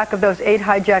keep track of those 8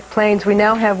 hijacked planes. We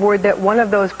now have word that one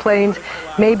of those planes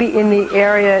may be in the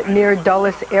area near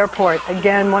Dulles Airport.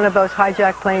 Again, one of those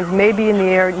hijacked planes may be in the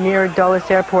air near Dulles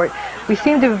Airport. We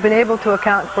seem to have been able to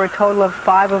account for a total of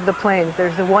 5 of the planes.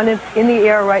 There's the one in the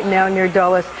air right now near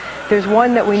Dulles. There's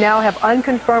one that we now have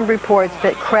unconfirmed reports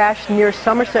that crashed near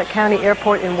Somerset County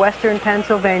Airport in western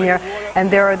Pennsylvania,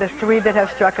 and there are the 3 that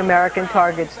have struck American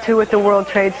targets, 2 at the World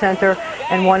Trade Center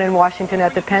and 1 in Washington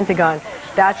at the Pentagon.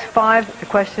 That's 5. The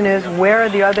question is, where are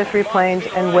the other 3 planes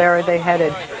and where are they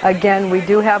headed? Again, we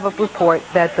do have a report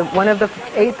that one of the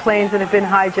 8 planes that have been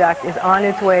hijacked is on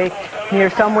its way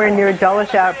somewhere near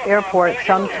Dulles Airport,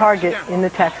 some target in the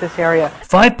Texas area.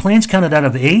 5 planes counted out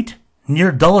of 8?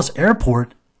 Near Dulles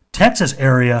Airport, Texas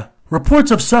area.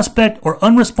 Reports of suspect or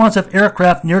unresponsive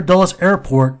aircraft near Dulles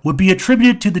Airport would be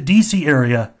attributed to the D.C.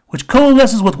 area, which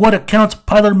coalesces with what accounts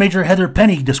Pilot Major Heather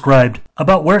Penny described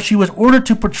about where she was ordered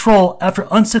to patrol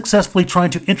after unsuccessfully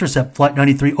trying to intercept Flight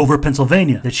 93 over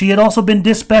Pennsylvania, that she had also been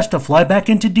dispatched to fly back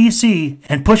into D.C.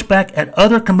 and push back at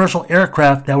other commercial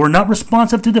aircraft that were not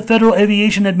responsive to the Federal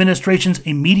Aviation Administration's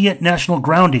immediate national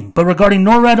grounding. But regarding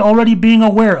NORAD already being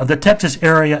aware of the Texas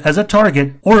area as a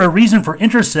target or a reason for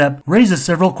intercept raises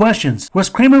several questions. Was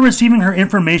Kramer receiving her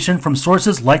information from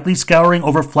sources likely scouring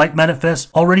over flight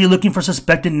manifests, already looking for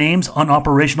suspected names on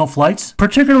operational flights?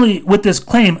 Particularly with this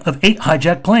claim of 8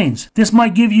 hijacked planes. This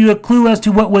might give you a clue as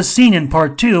to what was seen in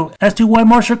part 2, as to why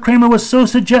Marcia Kramer was so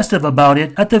suggestive about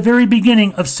it at the very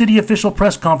beginning of city official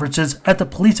press conferences at the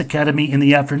police academy in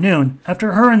the afternoon,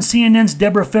 after her and CNN's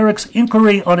Deborah Farrick's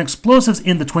inquiry on explosives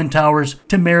in the Twin Towers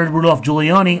to Mayor Rudolph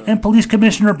Giuliani and Police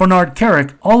Commissioner Bernard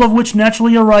Kerik, all of which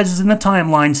naturally arises in the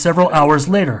timeline several hours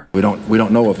later. We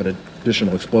don't know of an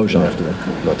additional explosion after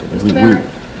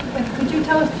that. Could you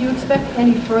tell us, do you expect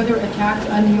any further attacks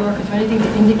on New York? Is there anything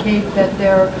to indicate that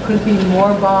there could be more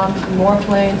bombs, more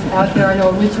planes out there? I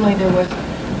know originally there was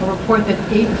a report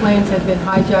that 8 planes had been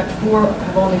hijacked, 4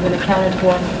 have only been accounted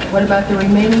for. What about the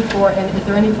remaining 4? And is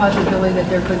there any possibility that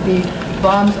there could be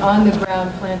bombs on the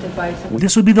ground planted by some...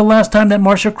 This would be the last time that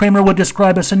Marcia Kramer would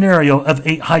describe a scenario of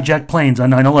 8 hijacked planes on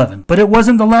 9/11. But it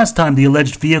wasn't the last time the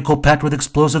alleged vehicle packed with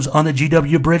explosives on the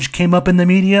GW Bridge came up in the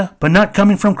media. But not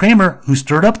coming from Kramer, who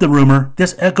stirred up the rumor,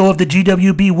 this echo of the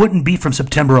GWB wouldn't be from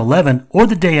September 11 or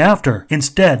the day after.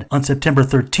 Instead, on September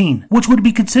 13, which would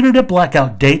be considered a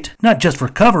blackout date, not just for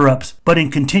cover-ups, but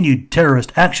in continued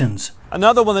terrorist actions.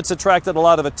 Another one that's attracted a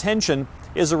lot of attention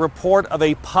is a report of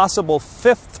a possible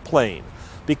 5th plane.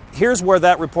 Here's where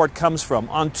that report comes from.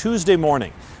 On Tuesday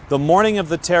morning, the morning of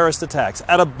the terrorist attacks,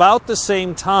 at about the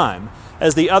same time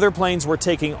as the other planes were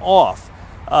taking off,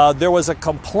 there was a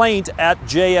complaint at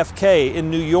JFK in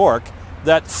New York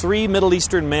that 3 Middle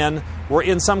Eastern men were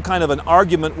in some kind of an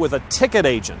argument with a ticket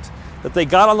agent. That they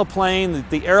got on the plane,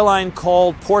 the airline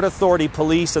called Port Authority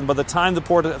police, and by the time the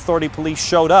Port Authority police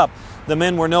showed up, the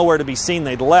men were nowhere to be seen.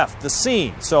 They'd left the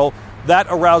scene. So that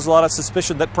aroused a lot of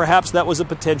suspicion that perhaps that was a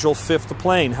potential 5th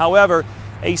plane. However,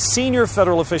 a senior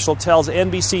federal official tells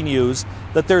NBC News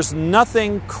that there's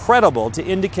nothing credible to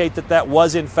indicate that that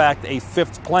was in fact a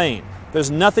 5th plane.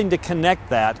 There's nothing to connect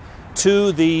that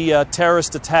to the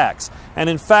terrorist attacks. And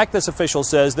in fact, this official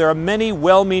says there are many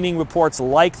well-meaning reports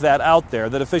like that out there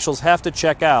that officials have to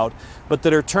check out, but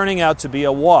that are turning out to be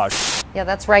a wash. Yeah,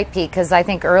 that's right, Pete, because I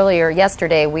think earlier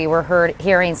yesterday we were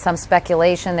hearing some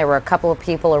speculation. There were a couple of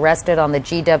people arrested on the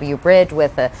GW Bridge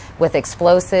with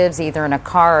explosives, either in a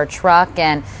car or truck,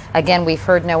 and again, we've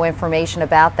heard no information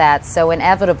about that. So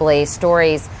inevitably,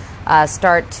 stories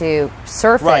start to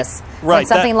surface. Right. when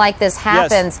something like this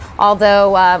happens. Yes.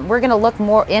 Although we're going to look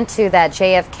more into that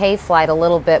JFK flight a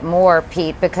little bit more,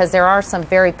 Pete, because there are some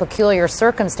very peculiar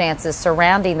circumstances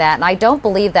surrounding that, and I don't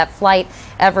believe that flight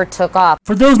ever took off.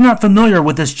 For those not familiar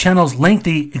with this channel's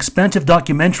lengthy, expansive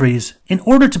documentaries, in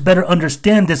order to better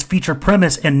understand this feature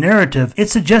premise and narrative,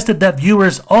 it's suggested that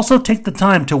viewers also take the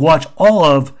time to watch all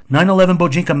of 9/11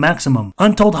 BOJINKA Maximum,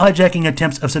 Untold Hijacking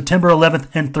Attempts of September 11th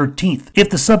and 13th. If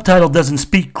the subtitle doesn't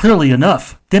speak clearly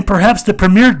enough, then perhaps the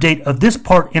premiere date of this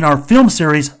part in our film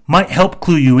series might help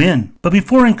clue you in. But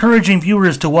before encouraging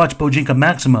viewers to watch BOJINKA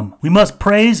Maximum, we must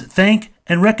praise, thank,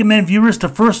 and recommend viewers to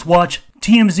first watch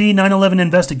TMZ 9/11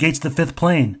 Investigates the Fifth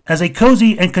Plane as a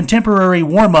cozy and contemporary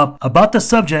warm-up about the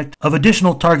subject of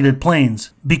additional targeted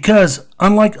planes. Because,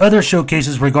 unlike other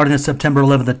showcases regarding the September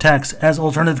 11th attacks as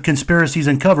alternative conspiracies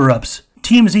and cover-ups,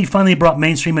 TMZ finally brought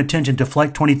mainstream attention to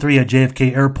Flight 23 at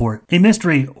JFK Airport, a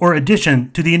mystery or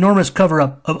addition to the enormous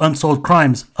cover-up of unsolved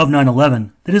crimes of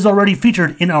 9/11 that is already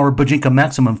featured in our BOJINKA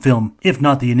Maximum film, if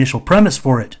not the initial premise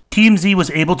for it. TMZ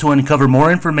was able to uncover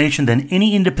more information than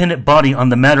any independent body on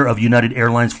the matter of United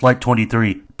Airlines Flight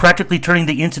 23, practically turning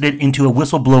the incident into a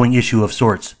whistleblowing issue of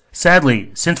sorts.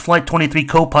 Sadly, since Flight 23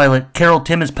 co-pilot Carol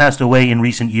Timmons passed away in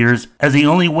recent years as the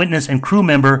only witness and crew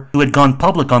member who had gone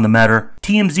public on the matter,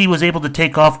 TMZ was able to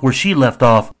take off where she left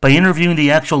off by interviewing the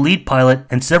actual lead pilot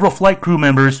and several flight crew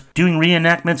members, doing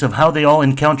reenactments of how they all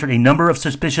encountered a number of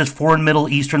suspicious foreign Middle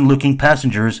Eastern-looking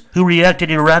passengers who reacted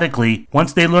erratically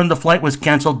once they learned the flight was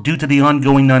canceled due to the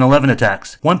ongoing 9/11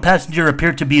 attacks. One passenger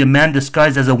appeared to be a man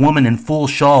disguised as a woman in full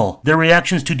shawl. Their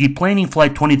reactions to deplaning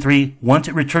Flight 23 once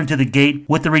it returned to the gate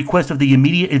with the request of the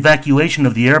immediate evacuation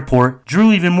of the airport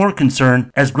drew even more concern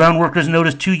as ground workers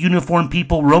noticed two uniformed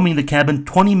people roaming the cabin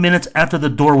 20 minutes after the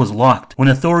door was locked. When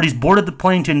authorities boarded the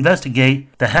plane to investigate,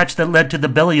 the hatch that led to the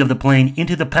belly of the plane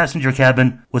into the passenger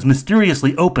cabin was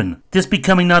mysteriously open, this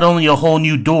becoming not only a whole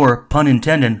new door, pun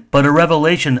intended, but a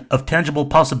revelation of tangible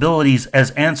possibilities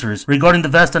as answers regarding the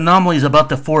vast anomalies about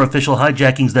the 4 official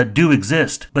hijackings that do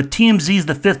exist. But TMZ's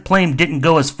The Fifth Plane didn't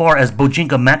go as far as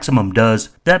BOJINKA Maximum does,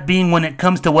 that being when it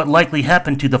comes to what likely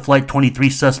happened to the Flight 23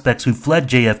 suspects who fled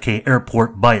JFK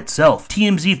Airport by itself.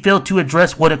 TMZ failed to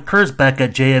address what occurs back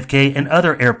at JFK and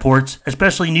other airports,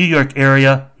 especially New York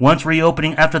area, once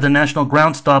reopening after the national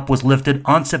ground stop was lifted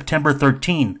on September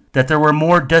 13, that there were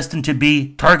more destined to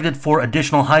be targeted for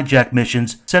additional hijack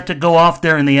missions set to go off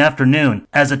there in the afternoon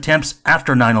as attempts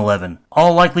after 9/11,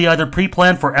 all likely either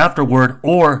pre-planned for afterward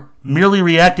or merely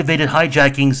reactivated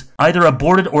hijackings either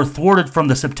aborted or thwarted from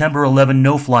the September 11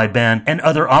 no-fly ban and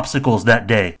other obstacles that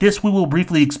day. This we will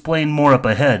briefly explain more up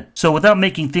ahead. So without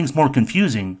making things more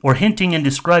confusing or hinting and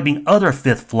describing other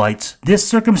fifth flights, this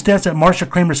circumstance that Marcia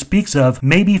Kramers speaks of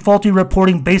may be faulty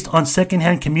reporting based on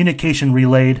secondhand communication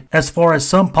relayed as far as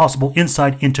some possible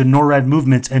insight into NORAD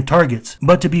movements and targets.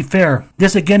 But to be fair,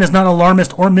 this again is not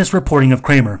alarmist or misreporting of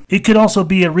Kramer. It could also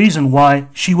be a reason why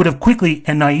she would have quickly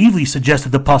and naively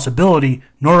suggested the possibility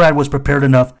NORAD was prepared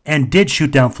enough and did shoot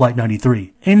down Flight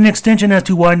 93. In an extension as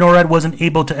to why NORAD wasn't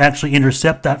able to actually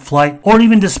intercept that flight or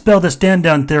even dispel the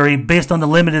stand-down theory based on the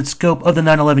limited scope of the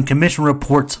 9/11 Commission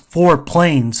report's 4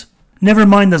 planes. Never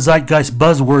mind the zeitgeist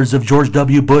buzzwords of George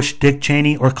W. Bush, Dick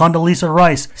Cheney, or Condoleezza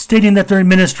Rice stating that their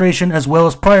administration as well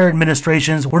as prior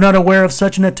administrations were not aware of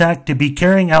such an attack to be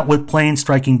carrying out with planes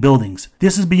striking buildings.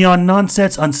 This is beyond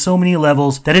nonsense on so many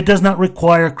levels that it does not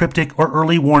require cryptic or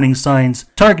early warning signs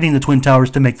targeting the Twin Towers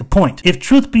to make the point. If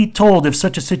truth be told, if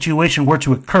such a situation were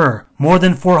to occur, more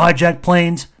than 4 hijacked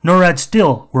planes, NORAD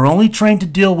still were only trained to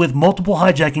deal with multiple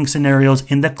hijacking scenarios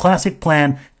in the classic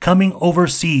plan coming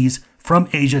overseas from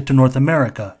Asia to North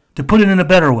America. To put it in a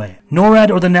better way, NORAD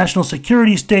or the national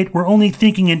security state were only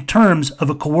thinking in terms of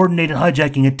a coordinated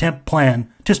hijacking attempt plan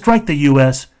to strike the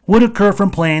U.S. would occur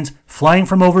from planes flying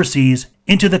from overseas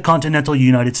into the continental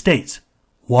United States.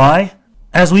 Why?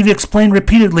 As we've explained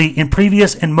repeatedly in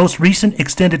previous and most recent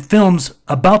extended films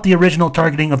about the original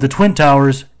targeting of the Twin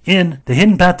Towers in The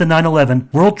Hidden Path to 9/11,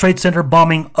 World Trade Center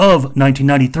bombing of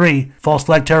 1993, false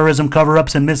flag terrorism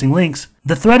cover-ups and missing links,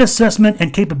 the threat assessment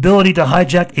and capability to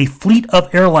hijack a fleet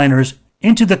of airliners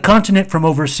into the continent from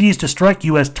overseas to strike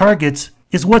U.S. targets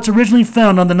is what's originally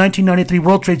found on the 1993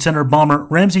 World Trade Center bomber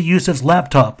Ramzi Yousef's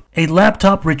laptop, a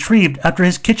laptop retrieved after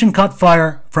his kitchen caught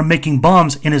fire from making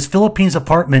bombs in his Philippines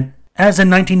apartment as a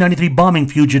 1993 bombing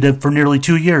fugitive for nearly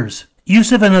 2 years.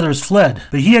 Yousef and others fled,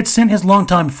 but he had sent his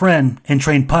longtime friend and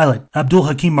trained pilot, Abdul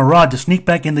Hakim Marad, to sneak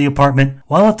back in the apartment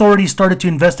while authorities started to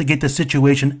investigate the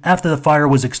situation after the fire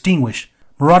was extinguished.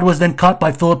 Marad was then caught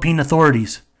by Philippine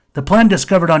authorities. The plan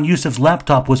discovered on Yousef's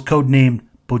laptop was codenamed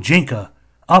BOJINKA,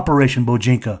 Operation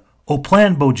BOJINKA, or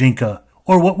Plan BOJINKA,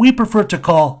 or what we prefer to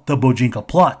call the BOJINKA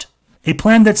plot. A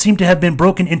plan that seemed to have been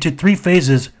broken into 3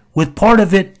 phases, with part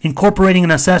of it incorporating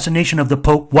an assassination of the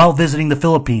Pope while visiting the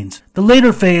Philippines. The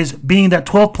later phase being that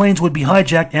 12 planes would be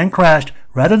hijacked and crashed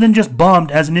rather than just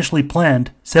bombed as initially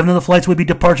planned. 7 of the flights would be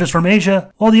departures from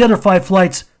Asia, while the other 5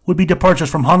 flights would be departures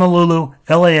from Honolulu,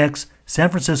 LAX, San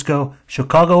Francisco,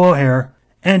 Chicago O'Hare,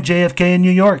 and JFK in New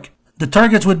York. The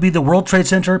targets would be the World Trade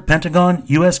Center, Pentagon,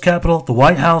 U.S. Capitol, the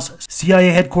White House, CIA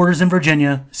headquarters in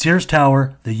Virginia, Sears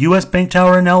Tower, the U.S. Bank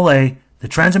Tower in L.A., the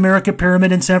Transamerica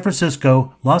Pyramid in San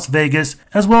Francisco, Las Vegas,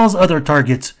 as well as other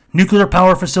targets. Nuclear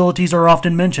power facilities are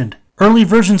often mentioned. Early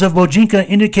versions of BOJINKA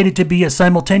indicated to be a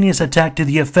simultaneous attack to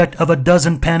the effect of a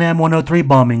dozen Pan Am 103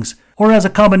 bombings, or as a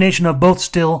combination of both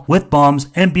still with bombs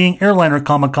and being airliner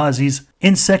kamikazes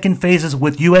in second phases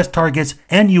with U.S. targets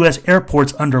and U.S.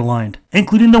 airports underlined,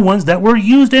 including the ones that were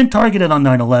used and targeted on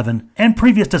 9/11 and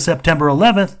previous to September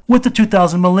 11th with the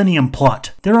 2000 Millennium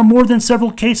Plot. There are more than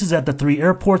several cases at the 3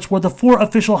 airports where the 4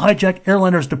 official hijacked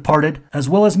airliners departed, as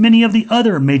well as many of the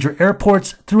other major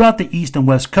airports throughout the East and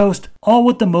West Coast, all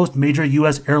with the most major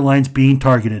U.S. airlines being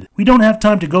targeted. We don't have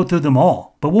time to go through them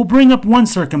all, but we'll bring up one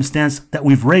circumstance that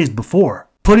we've raised before.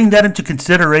 Putting that into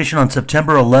consideration on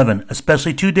September 11,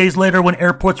 especially 2 days later when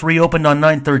airports reopened on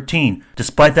 9/13,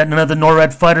 despite that none of the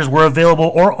NORAD fighters were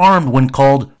available or armed when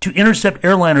called to intercept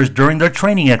airliners during their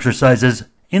training exercises,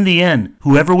 in the end,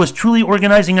 whoever was truly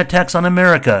organizing attacks on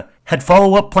America had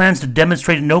follow-up plans to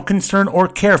demonstrate no concern or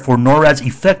care for NORAD's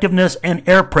effectiveness and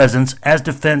air presence as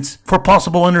defense for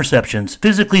possible interceptions,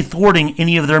 physically thwarting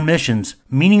any of their missions,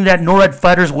 meaning that NORAD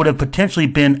fighters would have potentially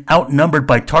been outnumbered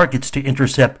by targets to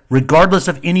intercept regardless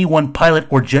of any one pilot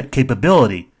or jet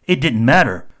capability. It didn't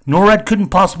matter. NORAD couldn't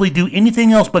possibly do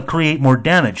anything else but create more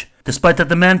damage, despite that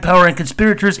the manpower and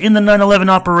conspirators in the 9/11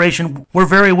 operation were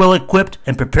very well equipped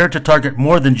and prepared to target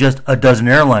more than just a dozen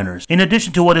airliners, in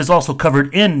addition to what is also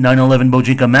covered in 9/11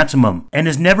 BOJINKA Maximum, and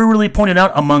is never really pointed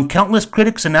out among countless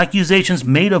critics and accusations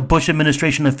made of Bush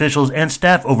administration officials and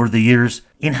staff over the years,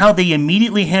 in how they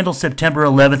immediately handled September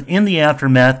 11th in the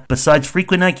aftermath. Besides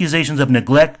frequent accusations of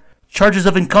neglect, charges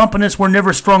of incompetence were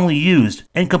never strongly used,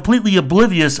 and completely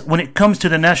oblivious when it comes to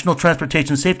the National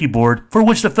Transportation Safety Board, for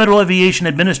which the Federal Aviation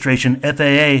Administration,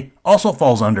 FAA, also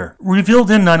falls under.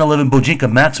 Revealed in 9/11 BOJINKA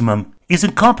Maximum is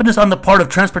incompetence on the part of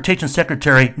Transportation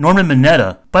Secretary Norman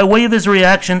Mineta by way of his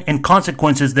reaction and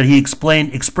consequences that he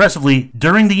explained expressively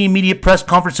during the immediate press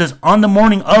conferences on the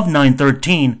morning of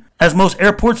 9/13, as most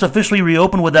airports officially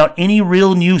reopened without any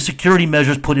real new security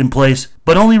measures put in place,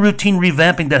 but only routine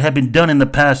revamping that had been done in the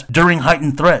past during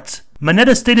heightened threats.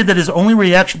 Mineta stated that his only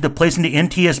reaction to placing the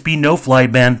NTSB no-fly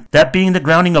ban, that being the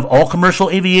grounding of all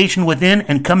commercial aviation within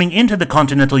and coming into the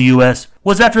continental U.S.,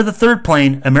 was after the 3rd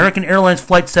plane, American Airlines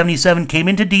Flight 77, came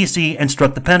into D.C. and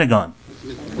struck the Pentagon.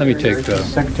 Let me take that.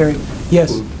 Secretary,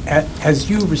 yes, as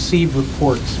you receive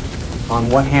reports on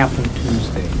what happened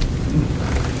Tuesday,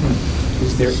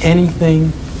 is there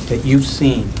anything that you've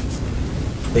seen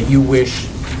that you wish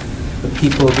the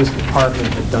people of this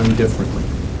department had done differently?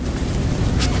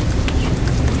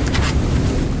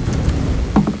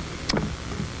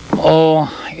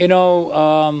 Oh, you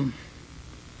know,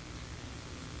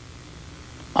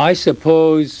 I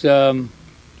suppose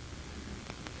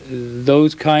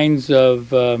those kinds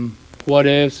of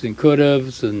what-ifs and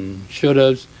could-haves and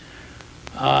should-haves,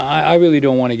 I really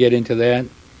don't want to get into that.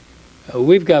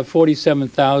 We've got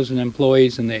 47,000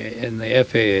 employees in the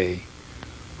FAA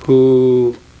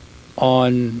who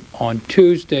on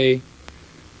Tuesday,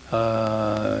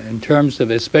 in terms of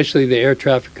especially the air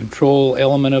traffic control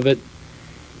element of it,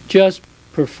 just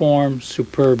performed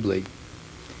superbly.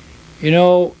 You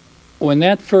know, when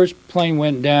that first plane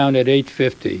went down at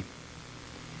 8:50,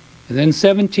 and then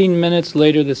 17 minutes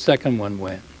later the second one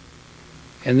went,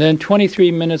 and then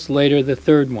 23 minutes later the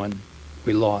third one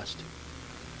we lost.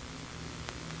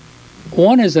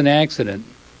 1 is an accident,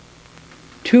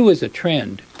 2 is a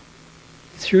trend,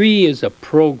 3 is a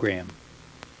program.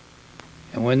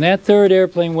 And when that third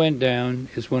airplane went down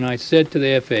is when I said to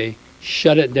the FAA,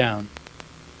 shut it down.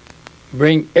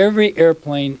 Bring every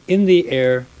airplane in the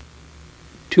air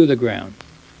to the ground.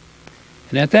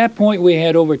 And at that point we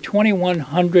had over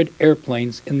 2,100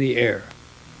 airplanes in the air.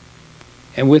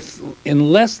 And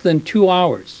in less than 2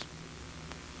 hours,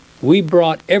 we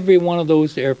brought every one of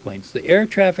those airplanes, the air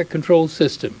traffic control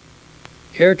system,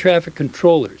 air traffic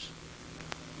controllers,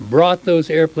 brought those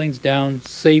airplanes down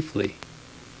safely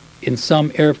in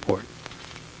some airport.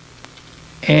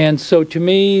 And so to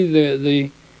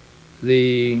me,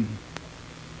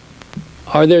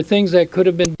 are there things that could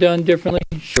have been done differently?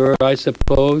 Sure, I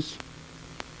suppose.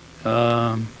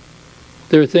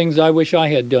 there are things I wish I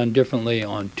had done differently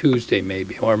on Tuesday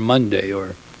maybe, or Monday,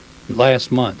 or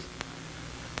last month.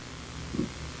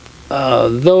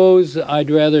 Those I'd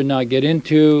rather not get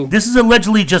into. This is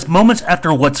allegedly just moments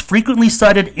after what's frequently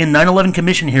cited in 9/11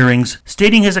 Commission hearings,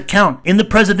 stating his account in the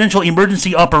Presidential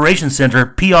Emergency Operations Center,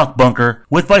 POC bunker,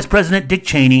 with Vice President Dick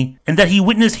Cheney, and that he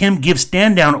witnessed him give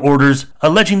stand-down orders,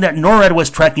 alleging that NORAD was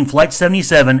tracking Flight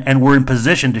 77 and were in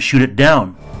position to shoot it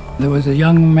down. There was a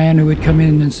young man who would come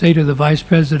in and say to the Vice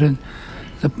President,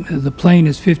 the plane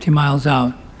is 50 miles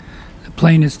out, the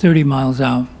plane is 30 miles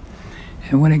out.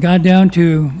 And when it got down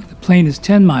to the plane is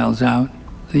 10 miles out,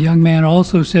 the young man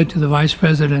also said to the Vice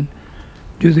President,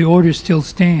 do the orders still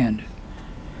stand?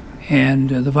 And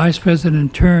the Vice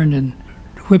President turned and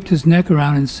whipped his neck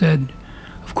around and said,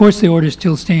 of course the orders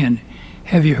still stand.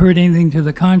 Have you heard anything to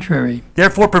the contrary?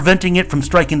 Therefore preventing it from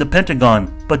striking the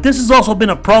Pentagon. But this has also been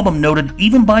a problem noted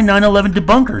even by 9/11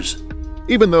 debunkers.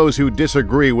 Even those who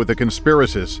disagree with the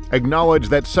conspiracists acknowledge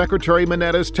that Secretary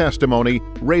Minetta's testimony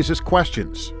raises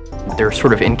questions. There are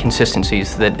sort of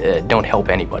inconsistencies that don't help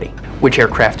anybody. Which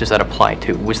aircraft does that apply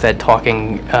to? Was that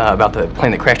talking about the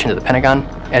plane that crashed into the Pentagon,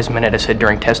 as Minetta said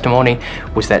during testimony?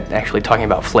 Was that actually talking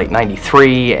about Flight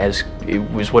 93, as it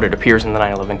was what it appears in the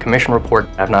 9/11 Commission report?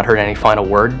 I've not heard any final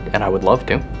word, and I would love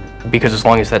to. Because as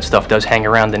long as that stuff does hang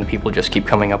around, then people just keep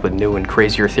coming up with new and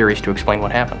crazier theories to explain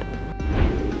what happened.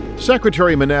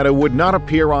 Secretary Minetta would not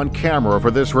appear on camera for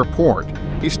this report.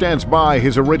 He stands by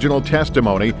his original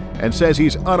testimony and says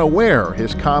he's unaware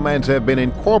his comments have been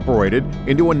incorporated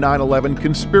into a 9/11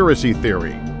 conspiracy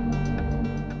theory.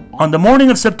 On the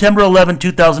morning of September 11,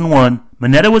 2001,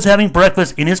 Minetta was having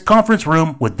breakfast in his conference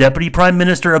room with Deputy Prime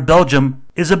Minister of Belgium,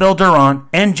 Isabel Durand,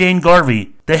 and Jane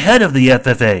Garvey, the head of the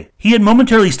FFA. He had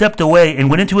momentarily stepped away and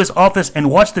went into his office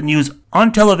and watched the news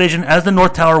on television as the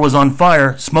North Tower was on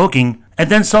fire, smoking, and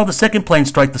then saw the second plane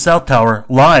strike the South Tower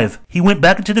live. He went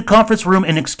back into the conference room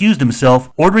and excused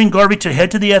himself, ordering Garvey to head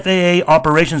to the FAA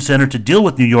Operations Center to deal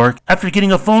with New York after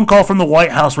getting a phone call from the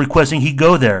White House requesting he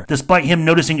go there. Despite him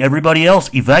noticing everybody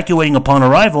else evacuating upon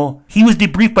arrival, he was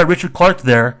debriefed by Richard Clark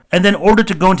there and then ordered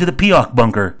to go into the POC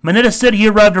bunker. Minetta said he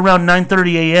arrived around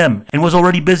 9:30 a.m. and was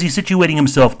already busy situating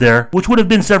himself there, which would have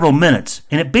been several minutes,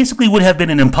 and it basically would have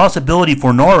been an impossibility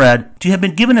for NORAD to have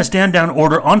been given a stand-down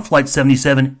order on Flight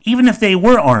 77 even if they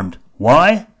were armed.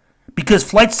 Why? Because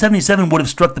Flight 77 would have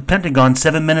struck the Pentagon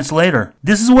 7 minutes later.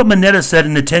 This is what Minetta said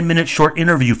in the 10-minute short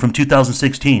interview from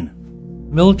 2016.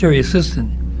 Military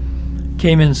assistant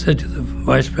came in and said to the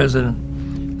Vice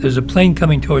President, there's a plane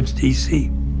coming towards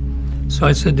D.C. So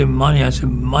I said to Monty,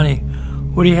 Monty,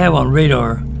 what do you have on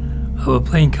radar of a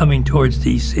plane coming towards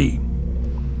D.C.?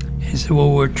 He said,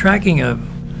 well, we're tracking a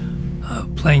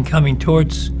plane coming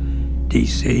towards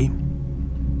D.C.,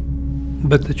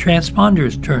 but the transponder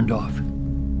is turned off.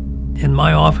 In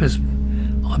my office,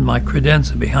 on my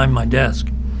credenza behind my desk,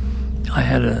 I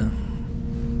had a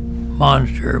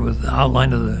monitor with the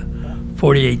outline of the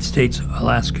 48 states,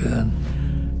 Alaska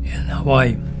and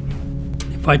Hawaii.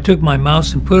 If I took my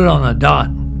mouse and put it on a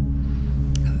dot,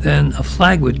 then a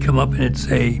flag would come up and it'd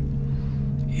say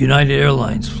United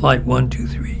Airlines Flight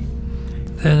 123.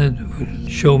 Then it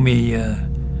would show me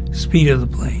speed of the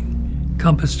plane,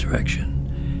 compass direction,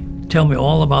 tell me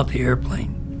all about the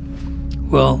airplane.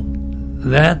 Well,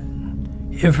 that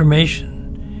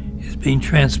information is being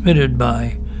transmitted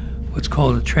by what's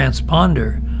called a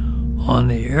transponder on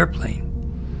the airplane.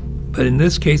 But in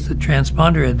this case, the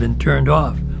transponder had been turned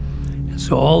off. And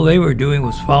so all they were doing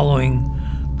was following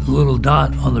the little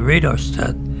dot on the radar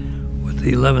set with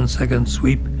the 11-second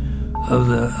sweep of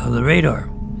the radar.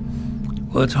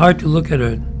 Well, it's hard to look at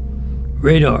a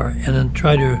radar and then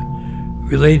try to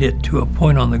relate it to a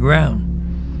point on the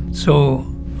ground. So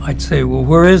I'd say, well,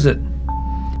 where is it?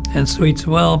 And so he'd say,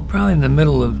 well, probably in the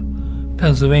middle of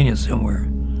Pennsylvania somewhere.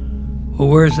 Well,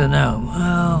 where is it now?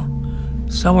 Well,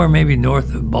 somewhere maybe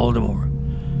north of Baltimore.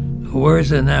 Well, where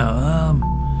is it now?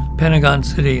 Pentagon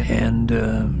City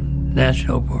and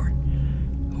National Airport.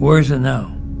 Where is it now?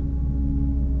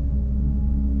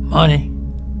 Monty,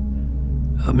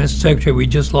 Mr. Secretary, we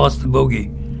just lost the bogey.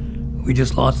 We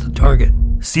just lost the target.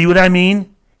 See what I mean?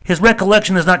 His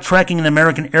recollection is not tracking an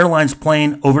American Airlines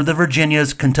plane over the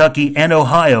Virginias, Kentucky, and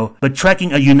Ohio, but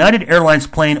tracking a United Airlines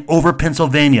plane over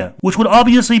Pennsylvania, which would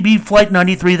obviously be Flight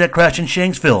 93 that crashed in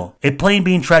Shanksville. A plane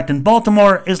being tracked in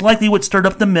Baltimore is likely what stirred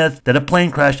up the myth that a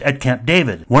plane crashed at Camp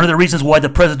David. One of the reasons why the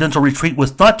presidential retreat was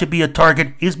thought to be a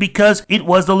target is because it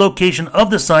was the location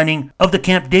of the signing of the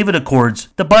Camp David Accords,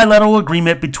 the bilateral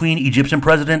agreement between Egyptian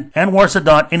President Anwar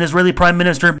Sadat and Israeli Prime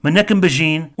Minister Menachem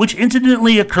Begin, which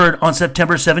incidentally occurred on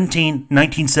September 7, 17,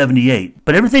 1978.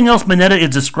 But everything else Mineta is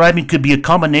describing could be a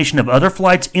combination of other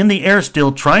flights in the air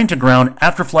still trying to ground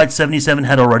after Flight 77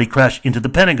 had already crashed into the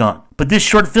Pentagon. But this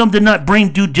short film did not bring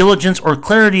due diligence or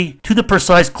clarity to the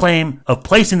precise claim of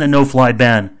placing the no-fly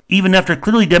ban, even after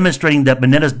clearly demonstrating that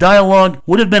Mineta's dialogue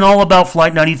would have been all about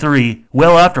Flight 93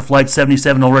 well after Flight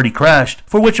 77 already crashed,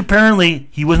 for which apparently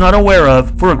he was not aware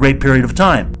of for a great period of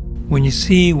time. When you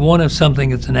see one of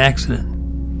something, it's an accident.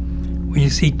 When you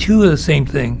see two of the same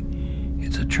thing,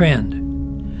 it's a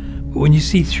trend. But when you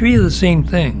see three of the same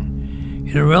thing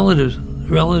in a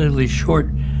relatively short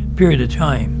period of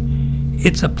time,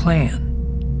 it's a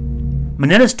plan.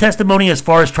 Mineta's testimony as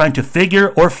far as trying to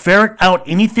figure or ferret out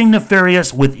anything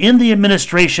nefarious within the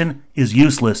administration is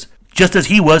useless, just as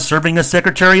he was serving as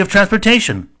Secretary of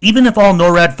Transportation. Even if all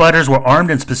NORAD fighters were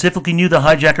armed and specifically knew the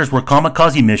hijackers were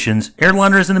kamikaze missions,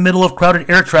 airliners in the middle of crowded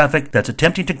air traffic that's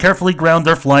attempting to carefully ground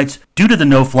their flights due to the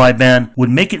no-fly ban would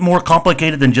make it more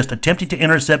complicated than just attempting to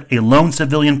intercept a lone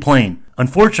civilian plane.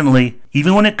 Unfortunately,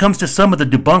 even when it comes to some of the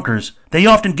debunkers, they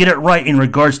often get it right in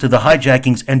regards to the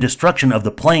hijackings and destruction of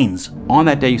the planes. On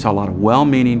that day, you saw a lot of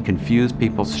well-meaning, confused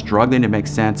people struggling to make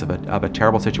sense of a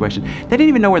terrible situation. They didn't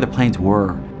even know where the planes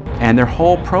were. And their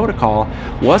whole protocol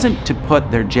wasn't to put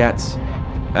their jets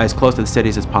as close to the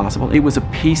cities as possible. It was a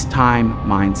peacetime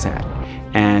mindset.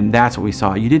 And that's what we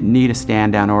saw. You didn't need a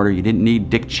stand-down order. You didn't need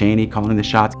Dick Cheney calling the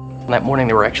shots. That morning,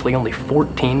 there were actually only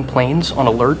 14 planes on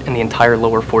alert in the entire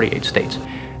lower 48 states.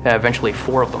 Eventually,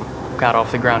 4 of them got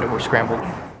off the ground and were scrambled.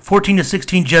 14 to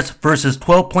 16 jets versus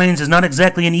 12 planes is not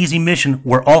exactly an easy mission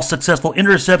where all successful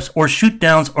intercepts or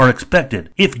shoot-downs are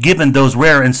expected, if given those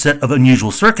rare and set of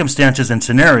unusual circumstances and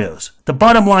scenarios. The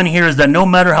bottom line here is that no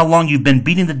matter how long you've been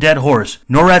beating the dead horse,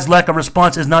 NORAD's lack of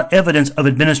response is not evidence of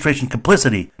administration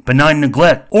complicity, benign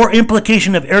neglect, or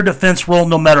implication of air defense role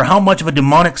no matter how much of a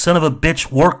demonic son of a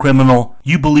bitch war criminal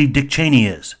you believe Dick Cheney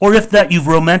is, or if that you've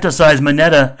romanticized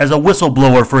Mineta as a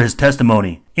whistleblower for his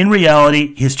testimony. In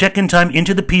reality, his check-in time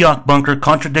into the Peoc bunker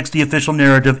contradicts the official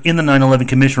narrative in the 9/11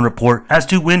 Commission report as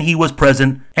to when he was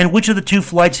present and which of the 2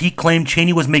 flights he claimed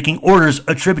Cheney was making orders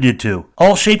attributed to,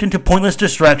 all shaped into pointless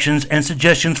distractions and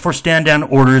suggestions for stand-down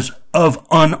orders of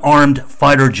unarmed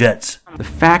fighter jets. The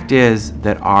fact is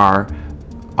that our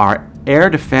air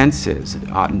defenses,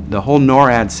 the whole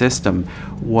NORAD system,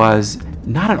 was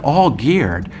not at all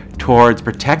geared towards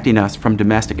protecting us from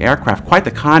domestic aircraft. Quite the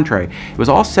contrary. It was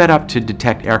all set up to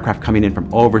detect aircraft coming in from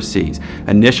overseas.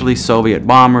 Initially Soviet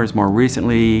bombers, more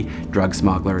recently drug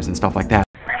smugglers and stuff like that.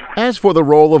 As for the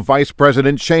role of Vice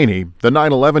President Cheney, the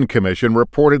 9/11 Commission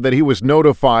reported that he was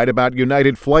notified about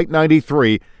United Flight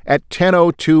 93 at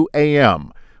 10:02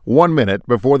 a.m., 1 minute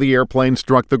before the airplane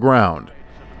struck the ground.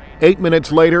 8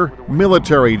 minutes later,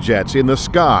 military jets in the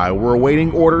sky were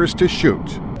awaiting orders to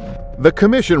shoot. The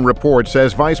commission report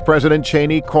says Vice President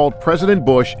Cheney called President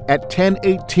Bush at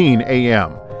 10:18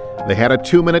 a.m. They had a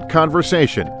 2-minute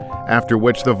conversation, after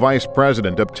which the vice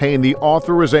president obtained the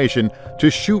authorization to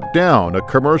shoot down a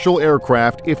commercial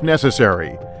aircraft if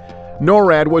necessary.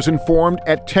 NORAD was informed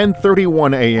at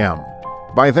 10:31 a.m.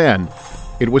 By then,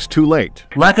 it was too late.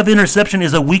 Lack of interception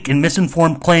is a weak and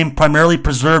misinformed claim primarily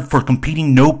preserved for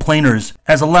competing no-planers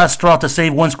as a last straw to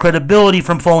save one's credibility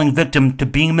from falling victim to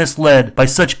being misled by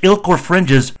such ilk or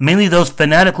fringes, mainly those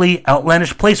fanatically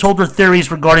outlandish placeholder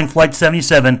theories regarding Flight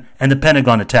 77 and the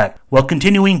Pentagon attack, while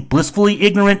continuing blissfully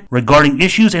ignorant regarding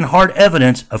issues and hard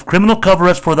evidence of criminal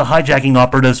cover-ups for the hijacking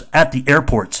operatives at the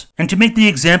airports. And to make the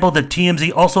example that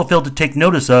TMZ also failed to take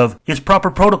notice of is proper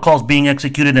protocols being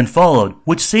executed and followed,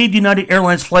 which saved United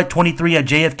Airlines Flight 23 at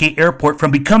JFK Airport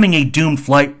from becoming a doomed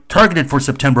flight targeted for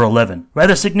September 11,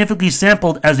 rather significantly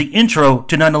sampled as the intro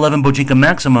to 9/11 BOJINKA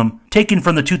Maximum, taken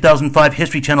from the 2005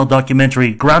 History Channel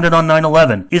documentary Grounded on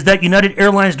 9/11, is that United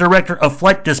Airlines Director of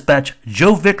Flight Dispatch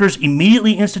Joe Vickers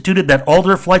immediately instituted that all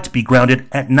their flights be grounded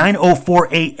at 9:04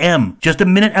 a.m., just a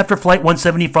minute after Flight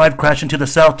 175 crashed into the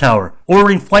South Tower,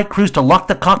 ordering flight crews to lock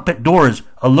the cockpit doors,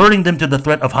 alerting them to the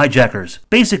threat of hijackers.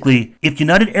 Basically, if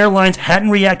United Airlines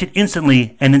hadn't reacted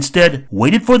instantly and instead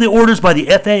waited for the orders by the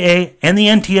FAA and the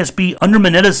NTSB under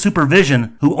Mineta's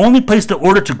supervision, who only placed the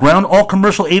order to ground all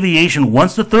commercial aviation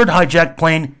once the 3rd hijacked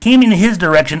plane came in his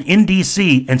direction in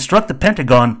D.C. and struck the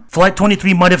Pentagon, Flight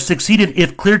 23 might have succeeded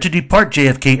if cleared to depart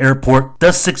JFK Airport,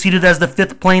 thus succeeded as the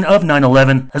 5th plane of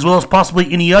 9/11, as well as possibly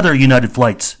any other United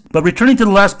flights. But returning to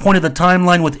the last point of the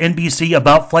timeline with NBC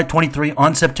about Flight 23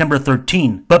 on September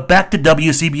 13, but back to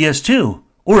WCBS 2.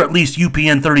 or at least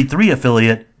UPN 33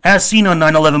 affiliate, as seen on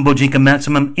 9/11 BOJINKA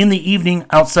Maximum in the evening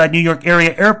outside New York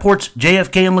area airports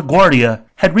JFK and LaGuardia,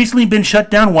 had recently been shut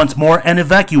down once more and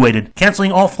evacuated,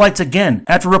 canceling all flights again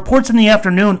after reports in the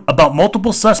afternoon about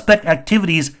multiple suspect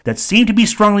activities that seemed to be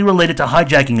strongly related to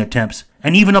hijacking attempts,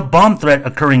 and even a bomb threat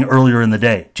occurring earlier in the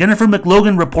day. Jennifer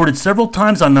McLogan reported several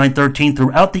times on 9/13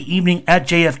 throughout the evening at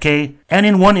JFK, and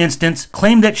in one instance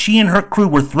claimed that she and her crew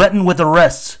were threatened with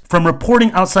arrests from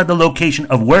reporting outside the location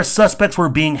of where suspects were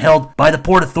being held by the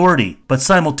Port Authority. But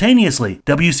simultaneously,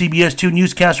 WCBS 2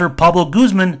 newscaster Pablo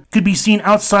Guzman could be seen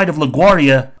outside of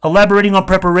LaGuardia elaborating on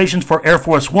preparations for Air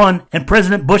Force One and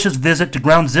President Bush's visit to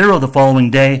Ground Zero the following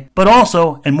day, but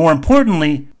also, and more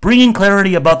importantly, bringing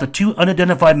clarity about the two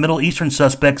unidentified Middle Eastern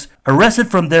suspects arrested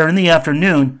from there in the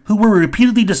afternoon, who were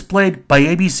repeatedly displayed by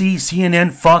ABC,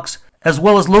 CNN, Fox, as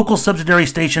well as local subsidiary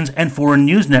stations and foreign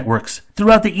news networks,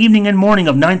 throughout the evening and morning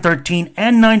of 9/13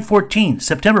 and 9/14,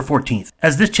 September 14th.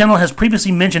 As this channel has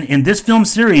previously mentioned in this film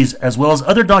series, as well as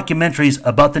other documentaries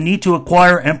about the need to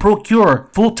acquire and procure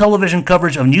full television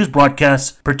coverage of news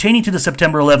broadcasts pertaining to the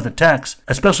September 11th attacks,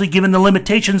 especially given the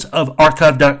limitations of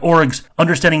archive.org's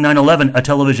Understanding 9/11, a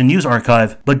television news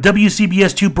archive. But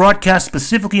WCBS 2 broadcasts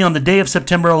specifically on the day of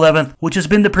September 11th, which has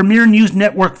been the premier news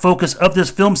network focus of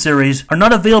this film series, are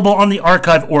not available on the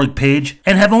archive.org page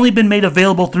and have only been made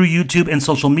available through YouTube and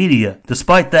social media.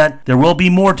 Despite that, there will be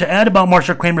more to add about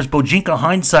Marcia Kramers' BOJINKA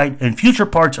hindsight and future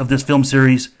parts of this film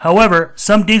series. However,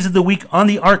 some days of the week on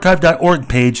the archive.org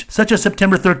page, such as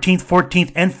September 13th,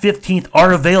 14th, and 15th,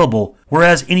 are available,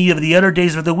 whereas any of the other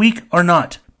days of the week are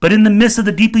not. But in the midst of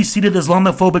the deeply seated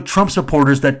Islamophobic Trump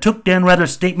supporters that took Dan Rather's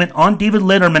statement on David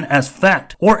Letterman as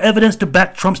fact or evidence to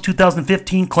back Trump's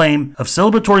 2015 claim of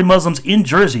celebratory Muslims in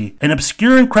Jersey, an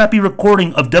obscure and crappy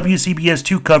recording of WCBS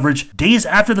 2 coverage days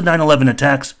after the 9/11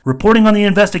 attacks, reporting on the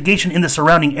investigation in the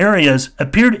surrounding areas,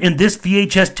 appeared in this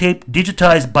VHS tape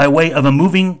digitized by way of a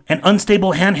moving and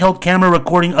unstable handheld camera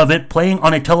recording of it playing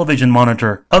on a television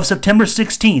monitor of September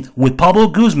 16th with Pablo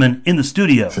Guzman in the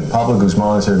studio. Pablo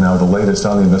Guzman is here now, the latest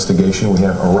on the investigation. We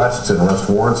have arrests and arrest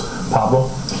warrants.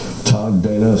 Pablo? Todd,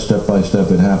 Dana, step by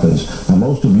step it happens. Now,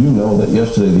 most of you know that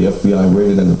yesterday the FBI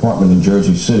raided an apartment in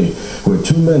Jersey City where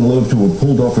two men lived who were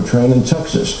pulled off a train in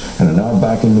Texas and are now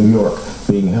back in New York,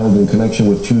 being held in connection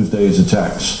with Tuesday's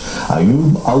attacks.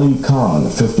 Ayub Ali Khan,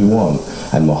 51,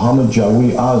 and Mohammed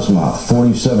Jawi Azmath,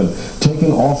 47,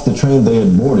 taken off the train they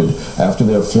had boarded after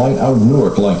their flight out of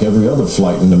Newark, like every other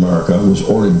flight in America, was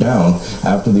ordered down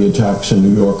after the attacks in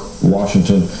New York,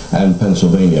 Washington, and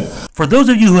Pennsylvania. For those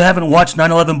of you who haven't watched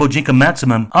 9/11 BOJINKA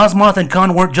Maximum, Azmath and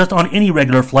Khan weren't just on any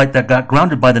regular flight that got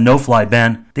grounded by the no-fly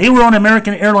ban. They were on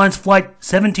American Airlines Flight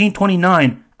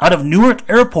 1729 out of Newark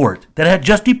Airport that had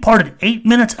just departed 8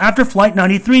 minutes after Flight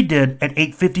 93 did at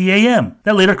 8:50 a.m.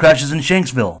 That later crashes in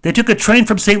Shanksville. They took a train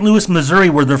from St. Louis, Missouri,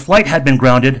 where their flight had been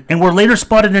grounded, and were later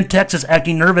spotted in Texas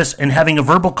acting nervous and having a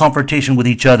verbal confrontation with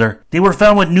each other. They were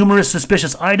found with numerous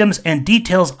suspicious items and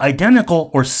details identical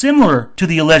or similar to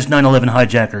the alleged 9/11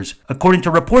 hijackers. According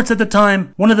to reports at the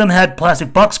time, one of them had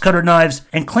plastic box cutter knives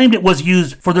and claimed it was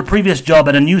used for their previous job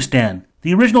at a newsstand.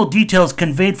 The original details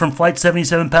conveyed from Flight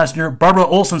 77 passenger Barbara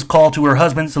Olson's call to her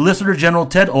husband, Solicitor General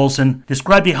Ted Olson,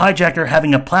 described the hijacker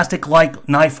having a plastic-like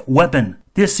knife weapon.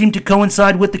 This seemed to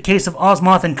coincide with the case of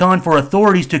Azmath and Khan for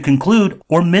authorities to conclude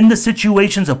or mend the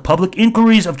situations of public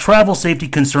inquiries of travel safety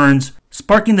concerns,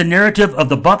 sparking the narrative of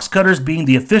the box cutters being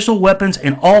the official weapons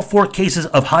in all 4 cases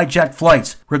of hijacked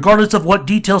flights, regardless of what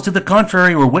details to the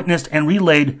contrary were witnessed and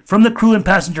relayed from the crew and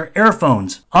passenger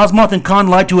airphones. Azmath and Khan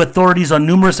lied to authorities on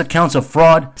numerous accounts of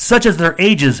fraud, such as their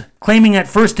ages, claiming at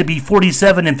first to be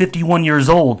 47 and 51 years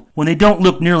old, when they don't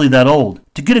look nearly that old.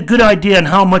 To get a good idea on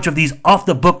how much of these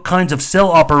off-the-book kinds of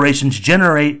cell operations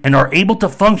generate and are able to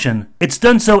function, it's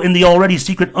done so in the already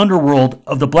secret underworld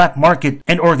of the black market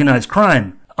and organized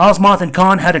crime. Azmath and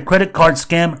Khan had a credit card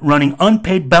scam running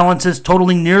unpaid balances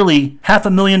totaling nearly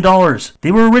 $500,000.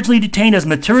 They were originally detained as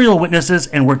material witnesses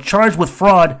and were charged with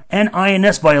fraud and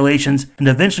INS violations and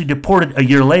eventually deported a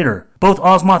year later. Both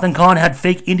Azmath and Khan had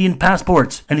fake Indian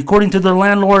passports, and according to their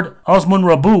landlord, Osman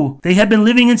Rabu, they had been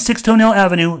living in 6 Townell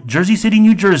Avenue, Jersey City,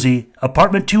 New Jersey,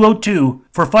 apartment 202,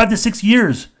 for 5 to 6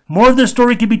 years. More of their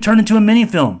story could be turned into a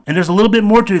mini-film, and there's a little bit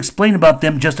more to explain about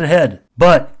them just ahead.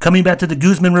 But, coming back to the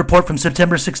Guzman report from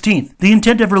September 16th, the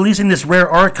intent of releasing this rare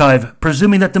archive,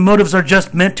 presuming that the motives are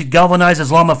just meant to galvanize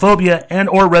Islamophobia and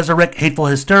or resurrect hateful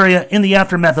hysteria in the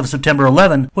aftermath of September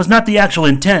 11, was not the actual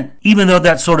intent, even though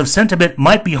that sort of sentiment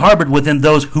might be harbored within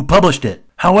those who published it.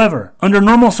 However, under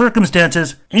normal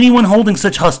circumstances, anyone holding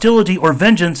such hostility or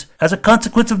vengeance as a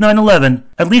consequence of 9/11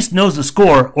 at least knows the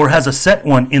score or has a set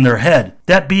one in their head,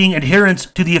 that being adherence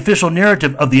to the official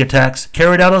narrative of the attacks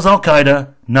carried out as Al-Qaeda,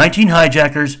 19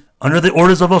 hijackers, under the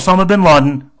orders of Osama bin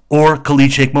Laden, or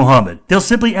Khalid Sheikh Mohammed. They'll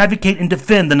simply advocate and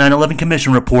defend the 9/11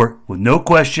 Commission report with no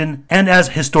question and as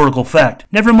historical fact.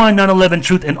 Never mind 9/11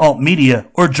 truth and alt media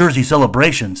or Jersey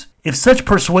celebrations. If such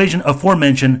persuasion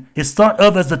aforementioned is thought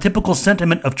of as the typical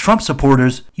sentiment of Trump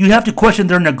supporters, you have to question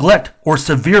their neglect or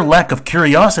severe lack of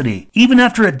curiosity. Even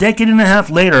after a decade and a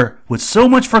half later, with so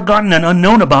much forgotten and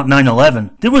unknown about 9/11,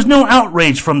 there was no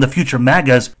outrage from the future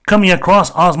MAGAs coming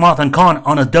across Osmoth & Khan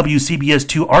on a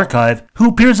WCBS2 archive, who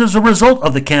appears as a result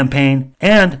of the campaign,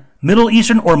 and Middle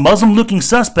Eastern or Muslim-looking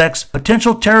suspects,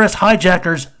 potential terrorist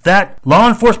hijackers that law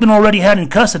enforcement already had in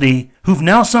custody, who've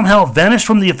now somehow vanished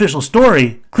from the official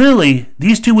story. Clearly,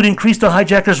 these two would increase the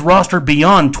hijackers' roster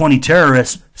beyond 20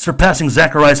 terrorists, surpassing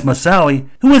Zacarias Moussaoui,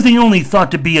 who was the only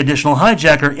thought to be additional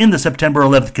hijacker in the September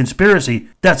 11th conspiracy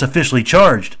that's officially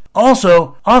charged.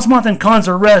 Also, Osmoth & Khan's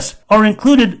arrests are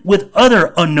included with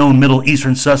other unknown Middle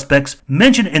Eastern suspects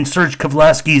mentioned in Serge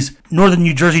Kavlasky's Northern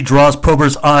New Jersey Draws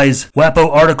Prober's Eyes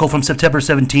WAPO article from September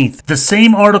 17th. The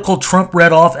same article Trump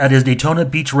read off at his Daytona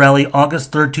Beach rally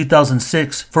August 3,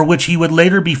 2006, for which he would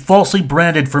later be falsely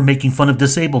branded for making fun of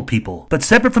disabled people. But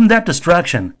separate from that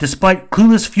distraction, despite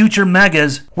clueless future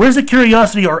MAGAs, where's the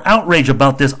curiosity or outrage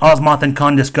about this Osmoth &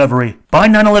 Khan discovery by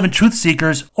 9/11 truth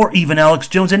seekers or even Alex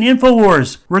Jones and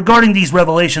InfoWars regarding these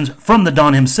revelations from the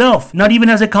Don himself, not even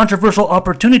as a controversial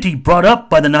opportunity brought up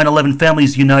by the 9/11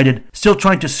 Families United, still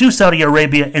trying to sue Saudi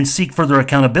Arabia and seek further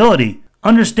accountability?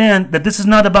 Understand that this is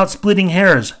not about splitting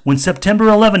hairs when September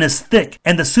 11 is thick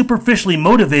and the superficially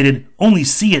motivated only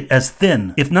see it as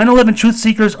thin. If 9/11 truth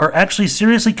seekers are actually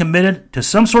seriously committed to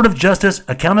some sort of justice,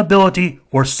 accountability,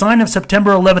 or sign of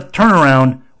September 11th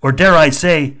turnaround, or dare I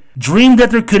say, dream that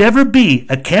there could ever be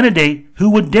a candidate who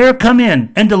would dare come in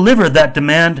and deliver that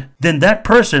demand, then that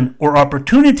person or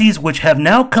opportunities which have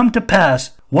now come to pass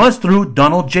was through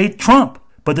Donald J. Trump.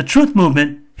 But the truth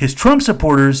movement, his Trump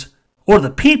supporters, or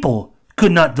the people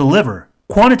could not deliver.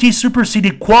 Quantity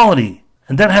superseded quality,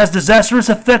 and that has disastrous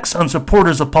effects on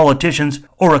supporters of politicians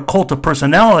or a cult of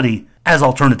personality as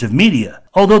alternative media.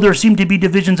 Although there seem to be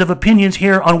divisions of opinions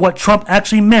here on what Trump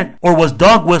actually meant or was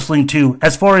dog whistling to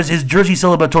as far as his Jersey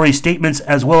celebratory statements,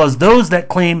 as well as those that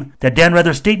claim that Dan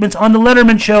Rather's statements on the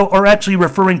Letterman show are actually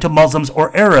referring to Muslims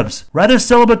or Arabs. Rather's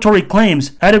celebratory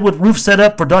claims, added with roof set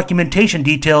up for documentation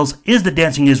details, is the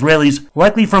dancing Israelis,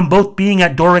 likely from both being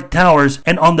at Doric Towers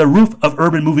and on the roof of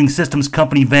Urban Moving Systems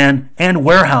Company van and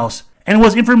warehouse, and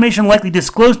was information likely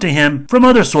disclosed to him from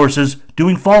other sources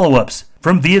doing follow-ups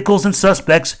from vehicles and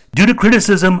suspects due to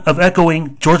criticism of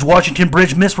echoing George Washington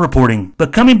Bridge misreporting.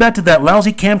 But coming back to that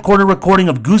lousy camcorder recording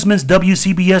of Guzman's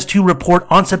WCBS2 report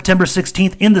on September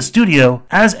 16th in the studio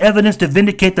as evidence to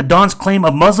vindicate the Don's claim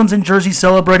of Muslims in Jersey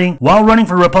celebrating while running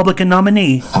for Republican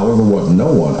nominee. However, what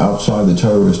no one outside the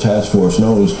terrorist task force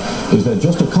knows is that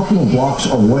just a couple of blocks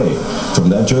away from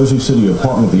that Jersey City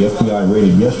apartment the FBI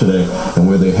raided yesterday and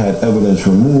where they had evidence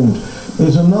removed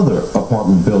is another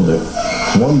apartment building,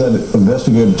 one that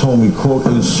investigators told me, quote,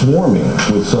 is swarming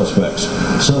with suspects.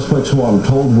 Suspects who I'm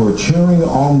told were cheering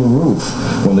on the roof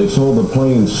when they saw the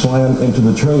plane slam into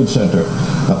the trade center.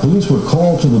 Now, police were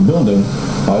called to the building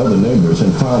by other neighbors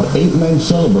and found 8 men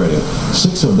celebrating,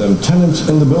 6 of them tenants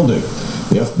in the building.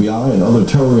 The FBI and other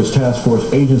terrorist task force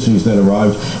agencies then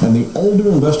arrived, and the older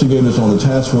investigators on the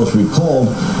task force recalled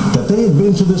that they had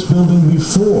been to this building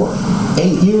before,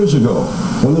 8 years ago,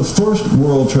 when the first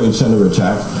World Trade Center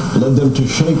attack led them to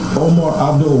Sheikh Omar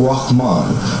Abdul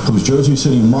Rahman, whose Jersey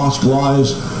City mosque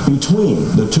lies between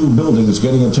the 2 buildings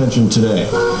getting attention today.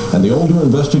 And the older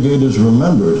investigators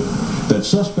remembered that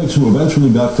suspects who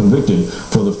eventually got convicted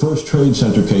for the first Trade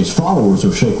Center case, followers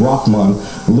of Sheikh Rahman,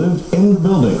 lived in the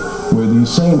building where these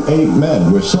same 8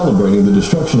 men were celebrating the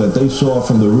destruction that they saw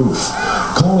from the roof.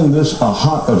 Calling this a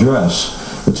hot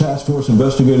address, the task force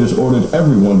investigators ordered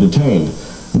everyone detained.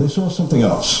 And they saw something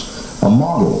else, a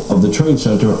model of the Trade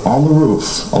Center on the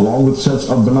roof, along with sets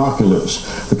of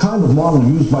binoculars, the kind of model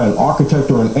used by an architect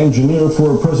or an engineer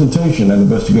for a presentation, an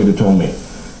investigator told me.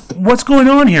 What's going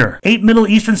on here? 8 Middle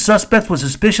Eastern suspects with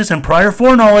suspicious and prior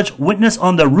foreknowledge witness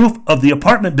on the roof of the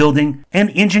apartment building and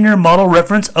engineer model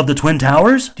reference of the Twin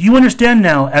Towers? Do you understand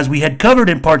now, as we had covered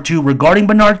in part 2 regarding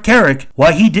Bernard Kerik,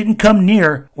 why he didn't come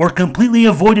near or completely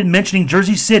avoided mentioning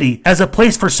Jersey City as a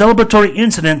place for celebratory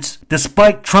incidents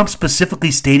despite Trump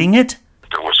specifically stating it?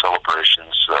 There were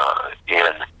celebrations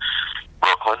in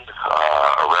Brooklyn,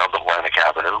 around Atlantic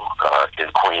Avenue, in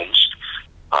Queens,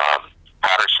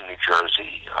 Patterson, New Jersey.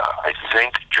 Jersey. I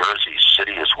think Jersey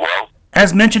City as well.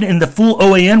 As mentioned in the full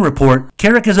OAN report,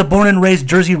 Kerik is a born and raised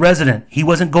Jersey resident. He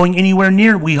wasn't going anywhere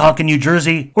near Weehawken, New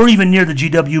Jersey, or even near the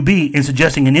GWB in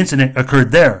suggesting an incident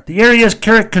occurred there. The areas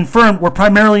Kerik confirmed were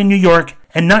primarily in New York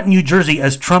and not New Jersey,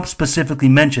 as Trump specifically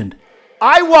mentioned.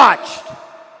 I watched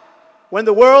when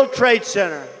the World Trade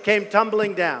Center came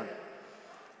tumbling down,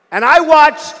 and I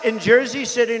watched in Jersey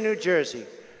City, New Jersey.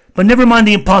 But never mind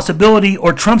the impossibility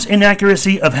or Trump's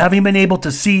inaccuracy of having been able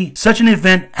to see such an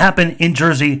event happen in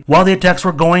Jersey while the attacks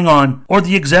were going on, or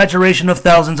the exaggeration of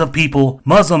thousands of people,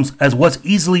 Muslims, as was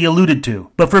easily alluded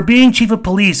to. But for being chief of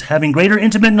police, having greater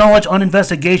intimate knowledge on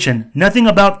investigation, nothing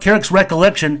about Kerik's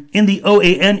recollection in the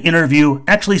OAN interview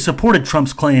actually supported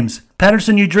Trump's claims.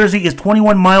 Paterson, New Jersey is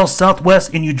 21 miles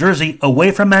southwest in New Jersey, away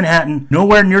from Manhattan,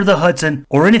 nowhere near the Hudson,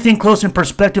 or anything close in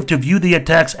perspective to view the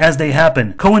attacks as they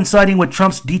happened, coinciding with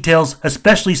Trump's details,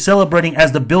 especially celebrating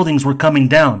as the buildings were coming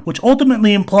down, which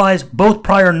ultimately implies both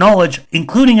prior knowledge,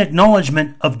 including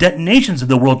acknowledgement of detonations of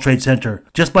the World Trade Center,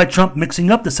 just by Trump mixing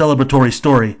up the celebratory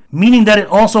story, meaning that it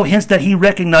also hints that he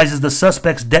recognizes the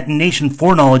suspect's detonation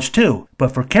foreknowledge too.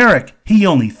 But for Kerik, he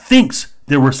only thinks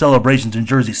there were celebrations in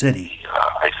Jersey City.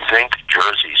 I think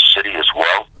Jersey City as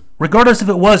well. Regardless if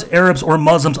it was Arabs or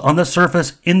Muslims on the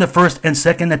surface in the first and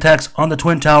second attacks on the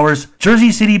Twin Towers,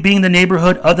 Jersey City being the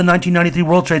neighborhood of the 1993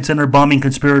 World Trade Center bombing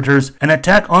conspirators, an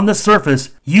attack on the surface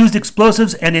used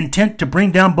explosives and intent to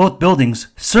bring down both buildings.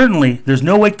 Certainly, there's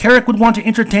no way Kerik would want to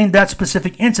entertain that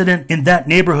specific incident in that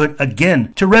neighborhood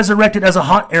again, to resurrect it as a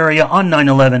hot area on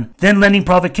 9/11, then lending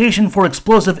provocation for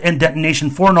explosive and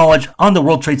detonation foreknowledge on the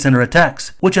World Trade Center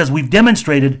attacks, which, as we've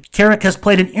demonstrated, Kerik has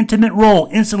played an intimate role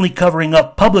instantly covering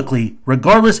up publicly,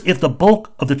 regardless if the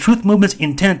bulk of the Truth Movement's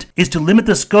intent is to limit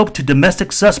the scope to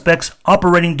domestic suspects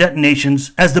operating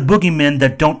detonations as the boogeymen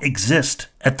that don't exist.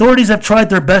 Authorities have tried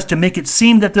their best to make it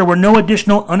seem that there were no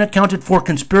additional unaccounted for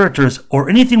conspirators or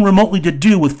anything remotely to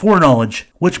do with foreknowledge,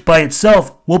 which by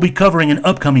itself we'll be covering in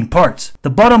upcoming parts.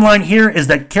 The bottom line here is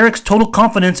that Kerik's total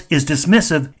confidence is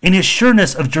dismissive in his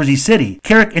sureness of Jersey City.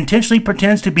 Kerik intentionally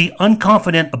pretends to be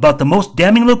unconfident about the most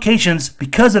damning locations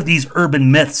because of these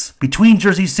urban myths between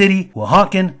Jersey City,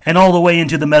 Weehawken, and all the way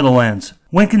into the Meadowlands.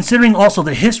 When considering also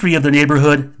the history of the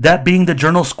neighborhood, that being the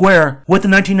Journal Square with the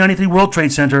 1993 World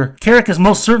Trade Center, Kerik is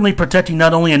most certainly protecting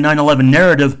not only a 9/11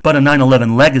 narrative, but a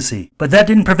 9/11 legacy. But that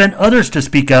didn't prevent others to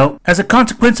speak out. As a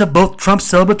consequence of both Trump's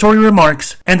celebratory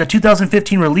remarks and the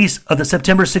 2015 release of the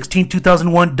September 16,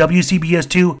 2001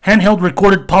 WCBS2 handheld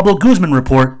recorded Pablo Guzman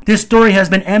report, this story has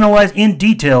been analyzed in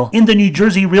detail in the New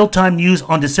Jersey Real-Time News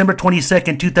on December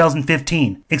 22,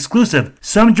 2015. Exclusive,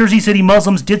 some Jersey City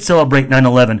Muslims did celebrate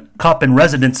 9/11, cop and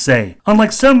residents say.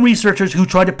 Unlike some researchers who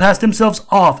try to pass themselves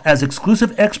off as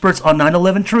exclusive experts on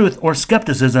 9/11 truth or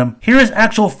skepticism, here is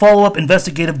actual follow-up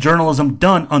investigative journalism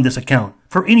done on this account,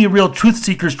 for any real truth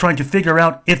seekers trying to figure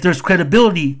out if there's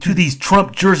credibility to these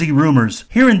Trump Jersey rumors.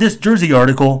 Here in this Jersey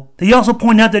article, they also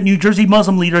point out that New Jersey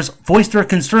Muslim leaders voiced their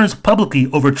concerns publicly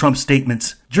over Trump's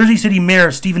statements. Jersey City Mayor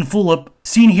Stephen Fulop,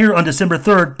 seen here on December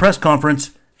 3rd press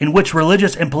conference, in which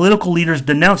religious and political leaders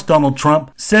denounced Donald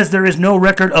Trump, says there is no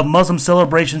record of Muslim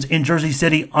celebrations in Jersey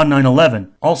City on 9/11,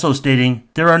 also stating,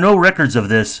 there are no records of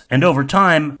this, and over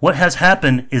time, what has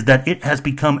happened is that it has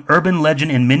become urban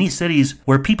legend in many cities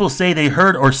where people say they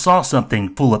heard or saw something,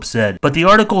 Fulop said. But the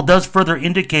article does further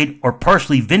indicate or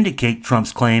partially vindicate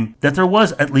Trump's claim that there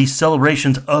was at least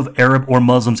celebrations of Arab or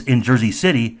Muslims in Jersey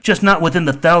City, just not within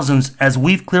the thousands, as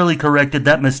we've clearly corrected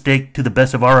that mistake to the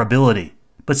best of our ability.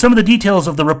 But some of the details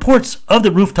of the reports of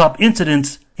the rooftop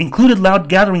incidents included loud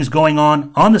gatherings going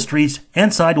on the streets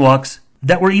and sidewalks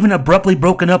that were even abruptly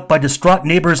broken up by distraught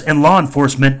neighbors and law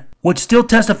enforcement, which still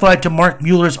testified to Mark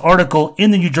Mueller's article in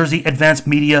the New Jersey Advanced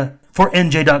Media for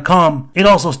NJ.com. It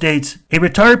also states, a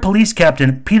retired police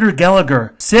captain, Peter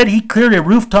Gallagher, said he cleared a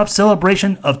rooftop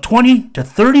celebration of 20 to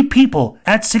 30 people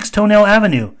at 6 Townell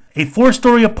Avenue, a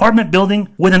 4-story apartment building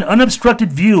with an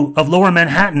unobstructed view of lower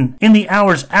Manhattan in the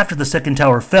hours after the second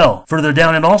tower fell. Further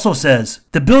down it also says,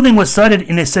 the building was cited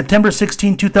in a September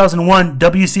 16, 2001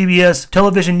 WCBS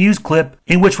television news clip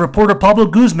in which reporter Pablo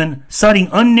Guzman, citing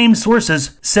unnamed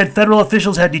sources, said federal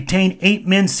officials had detained 8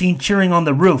 men seen cheering on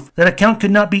the roof. That account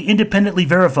could not be independently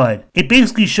verified. It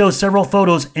basically shows several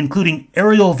photos including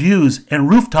aerial views and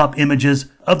rooftop images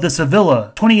of the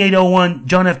Sevilla, 2801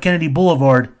 John F. Kennedy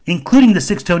Boulevard, including the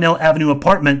 6 Townell Avenue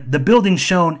apartment, the building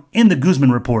shown in the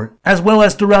Guzman report, as well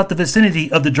as throughout the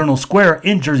vicinity of the Journal Square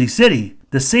in Jersey City.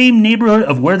 the same neighborhood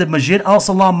of where the Masjid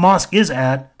al-Salam Mosque is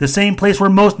at, the same place where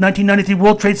most 1993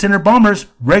 World Trade Center bombers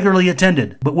regularly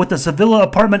attended. But with the Sevilla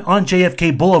apartment on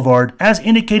JFK Boulevard, as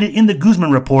indicated in the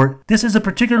Guzman report, this is a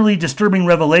particularly disturbing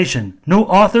revelation. No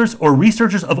authors or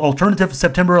researchers of alternative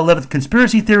September 11th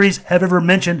conspiracy theories have ever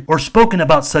mentioned or spoken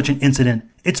about such an incident.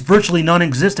 It's virtually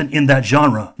non-existent in that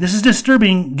genre. This is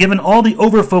disturbing given all the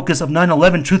overfocus of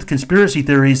 9/11 truth conspiracy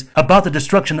theories about the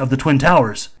destruction of the Twin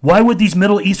Towers. Why would these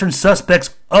Middle Eastern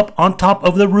suspects up on top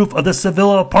of the roof of the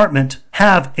Sevilla apartment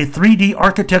have a 3D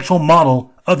architectural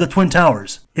model of the Twin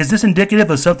Towers? Is this indicative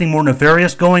of something more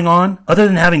nefarious going on, other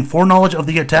than having foreknowledge of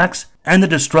the attacks and the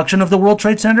destruction of the World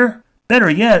Trade Center? Better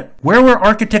yet, where were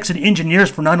architects and engineers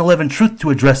for 9/11 truth to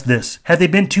address this? Had they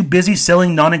been too busy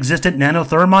selling non-existent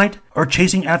nanothermite, or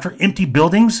chasing after empty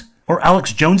buildings, or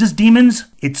Alex Jones's demons?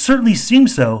 It certainly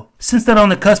seems so, since that on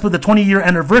the cusp of the 20-year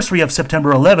anniversary of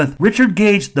September 11th, Richard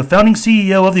Gage, the founding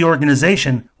CEO of the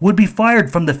organization, would be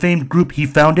fired from the famed group he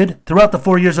founded throughout the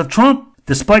 4 years of Trump.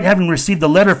 Despite having received a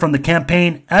letter from the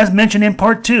campaign, as mentioned in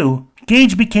Part 2,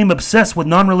 Gage became obsessed with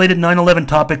non-related 9/11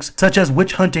 topics such as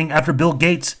witch hunting after Bill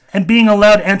Gates and being a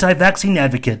loud anti-vaccine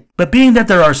advocate. But being that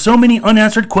there are so many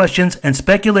unanswered questions and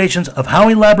speculations of how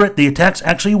elaborate the attacks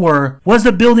actually were, was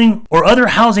the building or other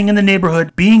housing in the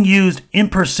neighborhood being used in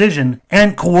precision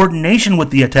and coordination with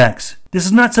the attacks? This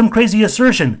is not some crazy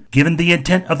assertion, given the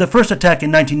intent of the first attack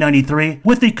in 1993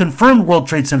 with the confirmed World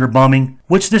Trade Center bombing,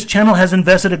 which this channel has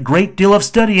invested a great deal of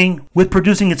studying with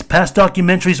producing its past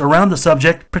documentaries around the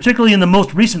subject, particularly in the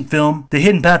most recent film, The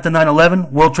Hidden Path to 9/11,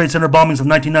 World Trade Center Bombings of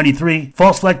 1993,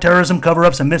 False Flag Terrorism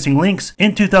Cover-Ups and Missing Links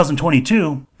in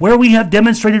 2022, where we have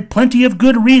demonstrated plenty of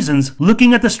good reasons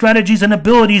looking at the strategies and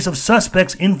abilities of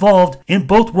suspects involved in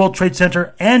both World Trade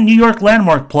Center and New York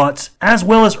landmark plots, as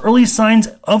well as early signs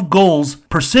of goals,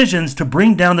 precisions to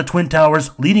bring down the Twin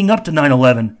Towers leading up to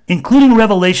 9/11, including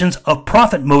revelations of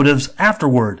profit motives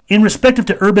afterward. In respect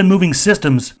to urban moving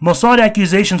systems, Mossad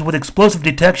accusations with explosive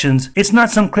detections, it's not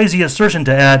some crazy assertion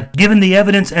to add, given the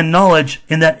evidence and knowledge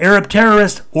in that Arab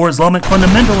terrorists or Islamic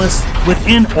fundamentalists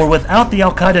within or without the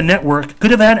Al-Qaeda network could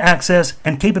have had access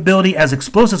and capability as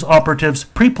explosives operatives,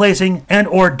 pre-placing and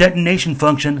or detonation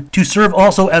function to serve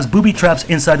also as booby traps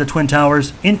inside the Twin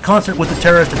Towers in concert with the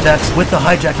terrorist attacks with the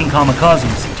hijacking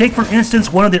kamikazes. Take for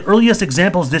instance one of the earliest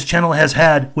examples this channel has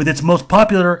had with its most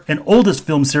popular and oldest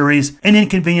film series, An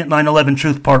Inconvenient 9/11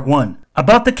 Truth Part 1.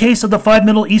 About the case of the 5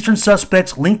 Middle Eastern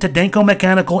suspects linked to Danco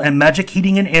Mechanical and Magic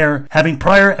Heating and Air having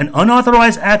prior and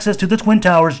unauthorized access to the Twin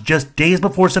Towers just days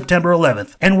before September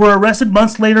 11th, and were arrested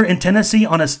months later in Tennessee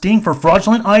on a sting for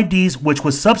fraudulent IDs, which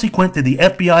was subsequent to the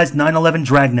FBI's 9/11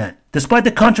 dragnet. Despite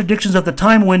the contradictions of the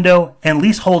time window and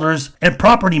leaseholders and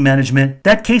property management,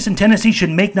 that case in Tennessee should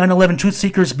make 9/11 truth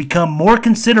seekers become more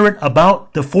considerate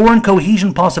about the foreign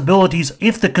cohesion possibilities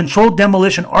if the controlled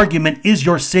demolition argument is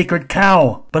your sacred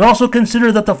cow. But also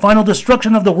consider that the final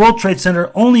destruction of the World Trade Center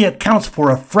only accounts for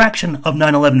a fraction of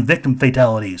 9/11 victim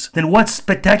fatalities than what's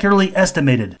spectacularly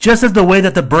estimated. Just as the way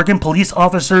that the Bergen police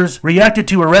officers reacted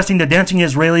to arresting the dancing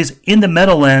Israelis in the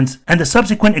Meadowlands and the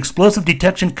subsequent explosive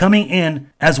detection coming in,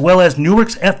 as well as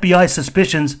Newark's FBI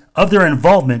suspicions of their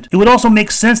involvement, it would also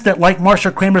make sense that, like Marcia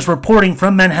Kramers reporting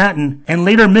from Manhattan and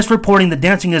later misreporting the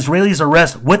dancing Israelis'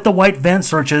 arrest with the white van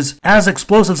searches as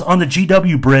explosives on the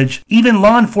GW bridge, even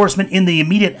law enforcement in the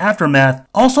immediate aftermath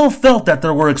also felt that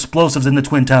there were explosives in the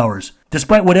Twin Towers.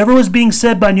 Despite whatever was being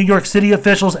said by New York City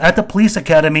officials at the police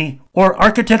academy or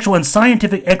architectural and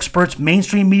scientific experts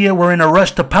mainstream media were in a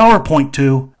rush to PowerPoint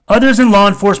to, others in law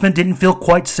enforcement didn't feel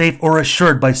quite safe or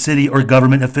assured by city or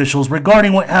government officials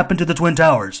regarding what happened to the Twin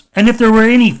Towers, and if there were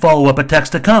any follow-up attacks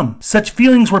to come. Such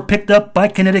feelings were picked up by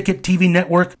Connecticut TV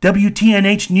network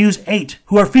WTNH News 8,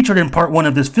 who are featured in part 1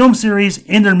 of this film series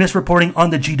in their misreporting on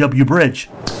the GW Bridge.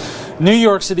 New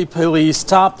York City police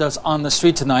stopped us on the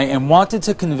street tonight and wanted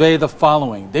to convey the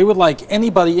following. They would like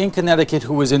anybody in Connecticut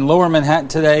who was in Lower Manhattan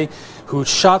today who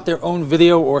shot their own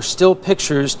video or still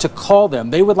pictures to call them.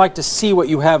 They would like to see what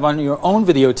you have on your own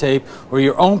videotape or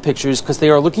your own pictures because they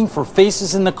are looking for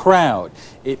faces in the crowd.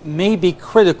 It may be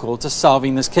critical to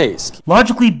solving this case.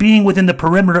 Logically, being within the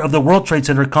perimeter of the World Trade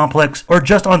Center complex or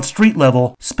just on street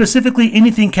level, specifically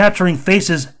anything capturing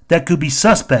faces that could be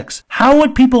suspects, how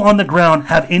would people on the ground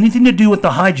have anything to do with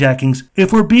the hijackings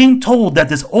if we're being told that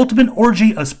this ultimate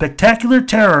orgy of spectacular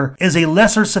terror is a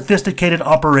lesser sophisticated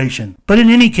operation? But in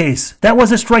any case, that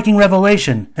was a striking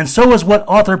revelation, and so is what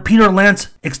author Peter Lance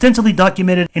extensively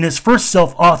documented in his first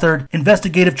self-authored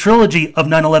investigative trilogy of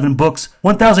 9/11 books,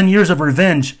 1,000 Years of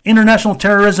Revenge, International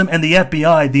Terrorism and the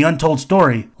FBI, The Untold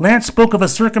Story. Lance spoke of a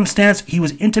circumstance he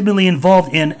was intimately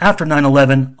involved in after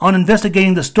 9/11 on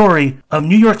investigating the story of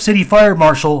New York City Fire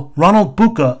Marshal Ronald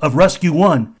Bucca of Rescue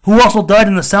 1, who also died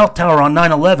in the South Tower on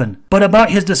 9/11, but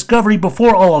about his discovery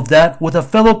before all of that with a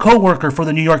fellow co-worker for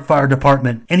the New York Fire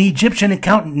Department, an Egyptian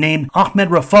accountant named Ahmed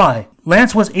Rafai.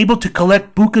 Lance was able to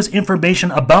collect Bucca's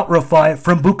information about Rafai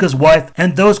from Bucca's wife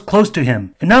and those close to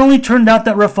him. It not only turned out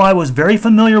that Rafai was very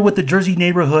familiar with the Jersey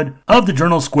neighborhood of the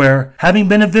Journal Square, having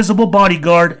been a visible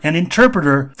bodyguard and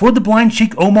interpreter for the blind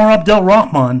Sheikh Omar Abdel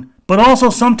Rahman, but also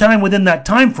sometime within that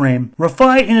time frame,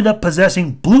 Rafai ended up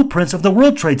possessing blueprints of the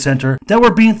World Trade Center that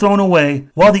were being thrown away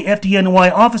while the FDNY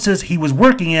offices he was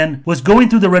working in was going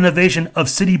through the renovation of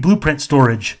city blueprint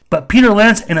storage. But Peter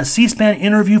Lance, in a C-SPAN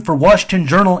interview for Washington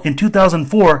Journal in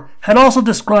 2004, had also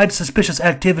described suspicious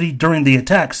activity during the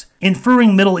attacks,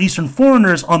 inferring Middle Eastern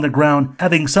foreigners on the ground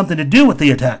having something to do with the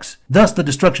attacks, thus the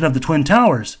destruction of the Twin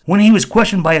Towers, when he was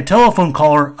questioned by a telephone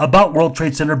caller about World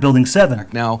Trade Center Building 7.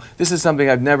 Now, this is something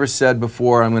I've never said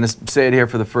before. I'm going to say it here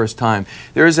for the first time.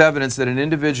 There is evidence that an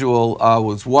individual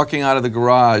was walking out of the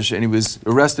garage and he was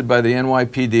arrested by the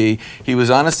NYPD. He was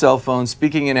on a cell phone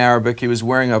speaking in Arabic. He was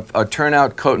wearing a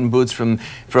turnout coat and boots from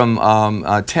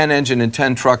 10 Engine and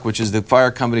 10 Truck, which is the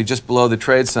fire company just below the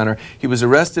Trade Center. He was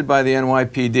arrested by the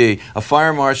NYPD. A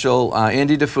fire marshal,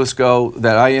 Andy DeFusco,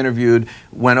 that I interviewed,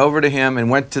 went over to him and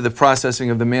went to the processing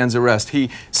of the man's arrest. He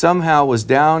somehow was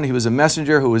down. He was a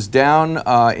messenger who was down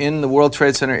in the World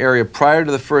Trade Center area prior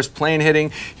to the first plane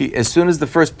hitting. As soon as the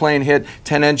first plane hit,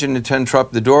 10 Engine and 10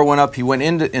 Truck, the door went up. He went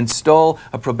in and stole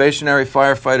a probationary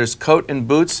firefighter's coat and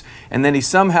boots, and then he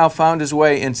somehow found his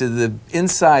way into the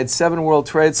inside 7 World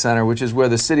Trade Center, which is where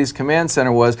the city's command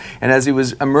center was, and as he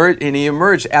was he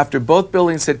emerged after both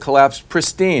buildings had collapsed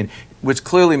pristine, which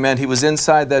clearly meant he was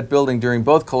inside that building during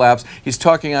both collapse. He's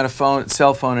talking on a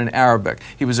cell phone in Arabic.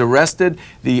 He was arrested.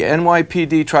 The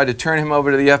NYPD tried to turn him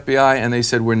over to the FBI, and they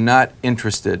said, "We're not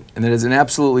interested." And that is an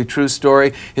absolutely true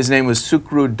story. His name was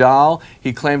Sukru Dal.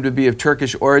 He claimed to be of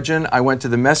Turkish origin. I went to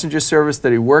the messenger service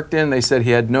that he worked in. They said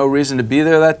he had no reason to be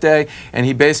there that day, and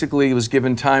he basically was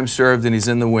given time served, and he's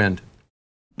in the wind.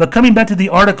 But coming back to the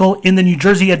article in the New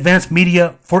Jersey Advanced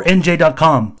Media for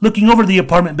NJ.com, looking over the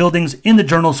apartment buildings in the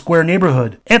Journal Square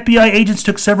neighborhood, FBI agents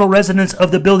took several residents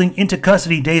of the building into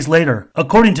custody days later,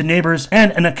 according to neighbors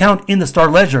and an account in the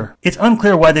Star-Ledger. It's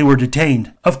unclear why they were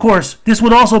detained. Of course, this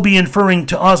would also be inferring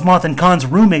to Osmoth and Khan's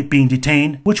roommate being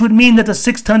detained, which would mean that the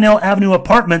 6 Tunnel Avenue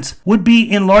apartments would be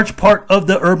in large part of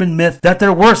the urban myth that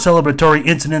there were celebratory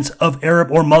incidents of Arab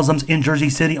or Muslims in Jersey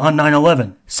City on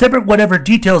 9/11. Separate whatever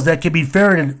details that could be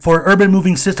ferreted for Urban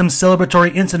Moving Systems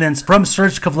celebratory incidents from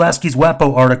Serge Kavlasky's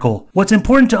WAPO article. What's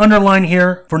important to underline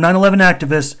here for 9/11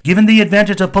 activists, given the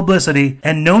advantage of publicity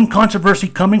and known controversy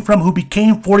coming from who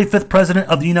became 45th President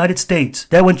of the United States,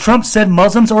 that when Trump said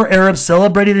Muslims or Arabs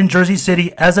celebrated in Jersey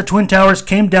City as the Twin Towers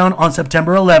came down on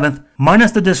September 11th,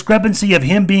 minus the discrepancy of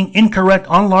him being incorrect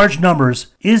on large numbers,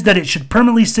 is that it should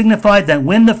permanently signify that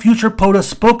when the future POTUS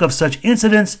spoke of such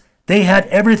incidents, they had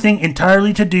everything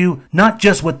entirely to do not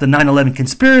just with the 9/11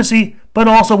 conspiracy, but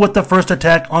also with the first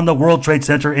attack on the World Trade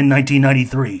Center in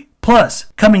 1993. Plus,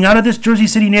 coming out of this Jersey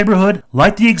City neighborhood,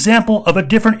 like the example of a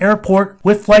different airport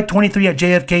with Flight 23 at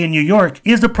JFK in New York,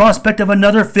 is the prospect of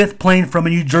another 5th plane from a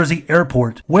New Jersey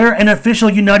airport, where an official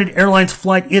United Airlines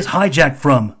flight is hijacked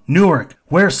from, Newark,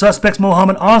 where suspects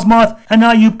Mohammed Osmoth and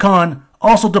Ayub Khan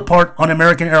also depart on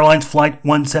American Airlines Flight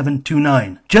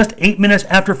 1729, just 8 minutes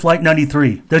after Flight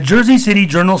 93. The Jersey City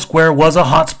Journal Square was a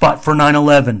hotspot for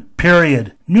 9/11,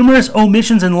 period. Numerous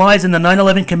omissions and lies in the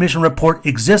 9/11 Commission report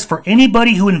exist for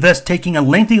anybody who invests taking a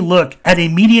lengthy look at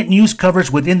immediate news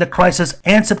coverage within the crisis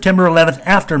and September 11th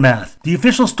aftermath. The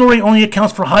official story only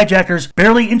accounts for hijackers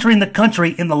barely entering the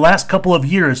country in the last couple of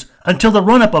years until the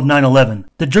run-up of 9/11.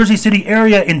 The Jersey City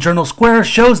area in Journal Square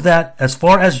shows that, as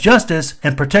far as justice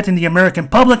and protecting the American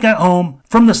public at home,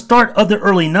 from the start of the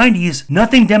early 90s,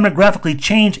 nothing demographically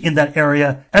changed in that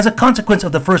area as a consequence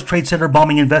of the first Trade Center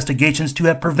bombing investigations to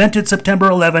have prevented September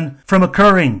 11 from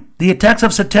occurring. The attacks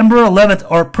of September 11th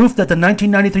are proof that the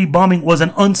 1993 bombing was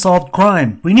an unsolved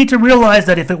crime. We need to realize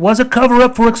that if it was a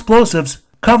cover-up for explosives,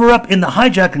 cover-up in the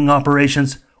hijacking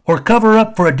operations, or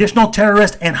cover-up for additional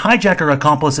terrorist and hijacker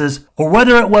accomplices, or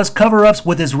whether it was cover-ups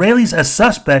with Israelis as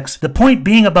suspects, the point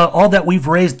being about all that we've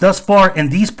raised thus far in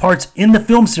these parts in the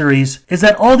film series is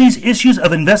that all these issues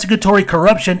of investigatory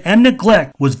corruption and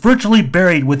neglect was virtually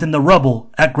buried within the rubble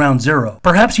at ground zero.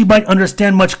 Perhaps you might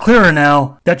understand much clearer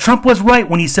now that Trump was right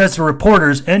when he says to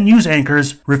reporters and news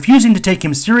anchors refusing to take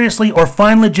him seriously or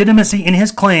find legitimacy in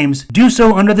his claims do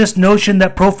so under this notion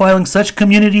that profiling such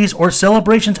communities or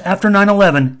celebrations after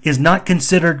 9/11 is not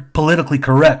considered politically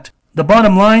correct. The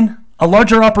bottom line, a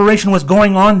larger operation was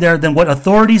going on there than what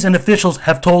authorities and officials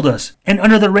have told us, and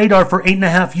under the radar for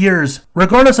 8.5 years.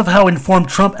 Regardless of how informed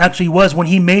Trump actually was when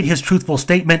he made his truthful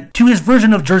statement to his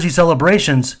version of Jersey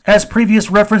celebrations, as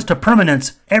previous reference to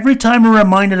permanence, every time we're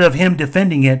reminded of him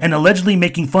defending it and allegedly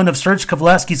making fun of Serge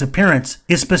Kavlasky's appearance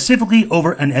is specifically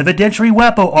over an evidentiary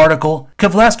WAPO article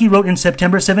Kavlasky wrote in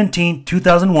September 17,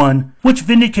 2001, which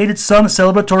vindicated some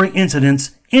celebratory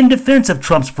incidents in defense of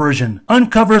Trump's version,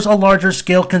 uncovers a larger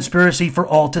scale conspiracy for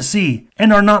all to see,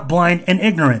 and are not blind and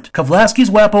ignorant. Kavlasky's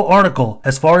WAPO article,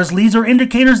 as far as leads or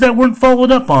indicators that weren't followed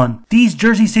up on, these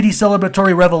Jersey City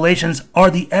celebratory revelations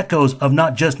are the echoes of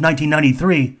not just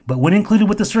 1993, but when included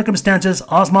with the circumstances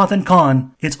Osmoth and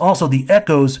Khan, it's also the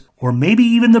echoes or maybe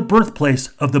even the birthplace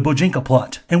of the BOJINKA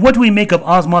plot. And what do we make of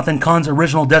Osmoth and Khan's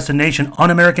original destination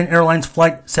on American Airlines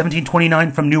Flight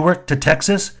 1729 from Newark to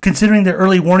Texas, considering the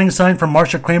early warning sign from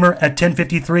Marcia Kramers at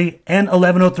 10:53 and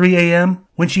 11:03 a.m.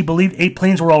 when she believed 8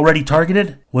 planes were already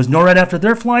targeted? Was NORAD after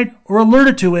their flight or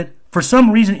alerted to it for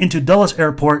some reason into Dulles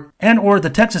Airport and or the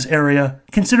Texas area,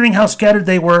 considering how scattered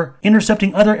they were,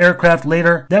 intercepting other aircraft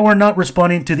later that were not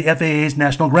responding to the FAA's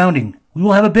national grounding? We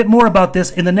will have a bit more about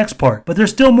this in the next part, but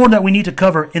there's still more that we need to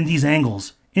cover in these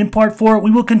angles. In part 4,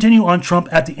 we will continue on Trump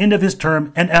at the end of his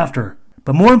term and after.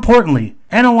 But more importantly,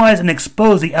 analyze and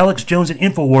expose the Alex Jones and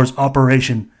InfoWars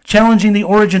operation, challenging the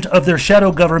origins of their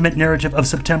shadow government narrative of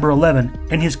September 11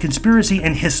 and his conspiracy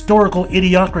and historical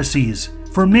idiocracies.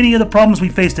 For many of the problems we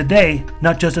face today,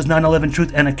 not just as 9/11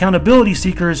 truth and accountability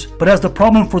seekers, but as the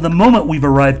problem for the moment we've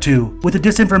arrived to, with the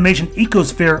disinformation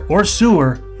ecosphere or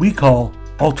sewer we call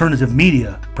alternative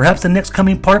media. Perhaps the next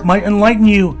coming part might enlighten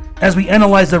you as we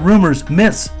analyze the rumors,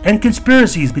 myths, and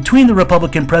conspiracies between the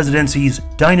Republican presidencies,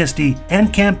 dynasty,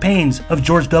 and campaigns of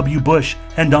George W. Bush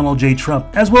and Donald J. Trump,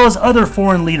 as well as other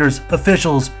foreign leaders,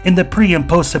 officials in the pre- and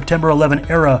post-September 11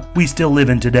 era we still live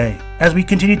in today, as we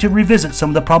continue to revisit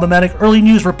some of the problematic early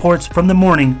news reports from the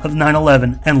morning of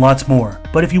 9/11 and lots more.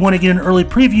 But if you want to get an early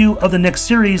preview of the next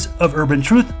series of Urban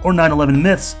Truth or 9/11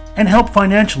 Myths and help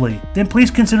financially, then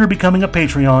please consider becoming a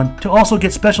Patreon to also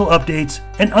get special updates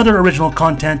and other original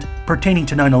content pertaining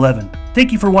to 9/11.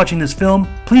 Thank you for watching this film.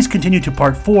 Please continue to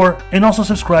part 4 and also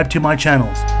subscribe to my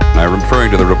channels. I'm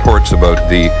referring to the reports about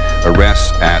the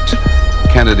arrests at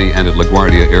Kennedy and at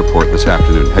LaGuardia Airport this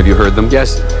afternoon. Have you heard them?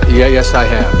 Yes, yes, I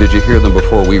have. Did you hear them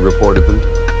before we reported them?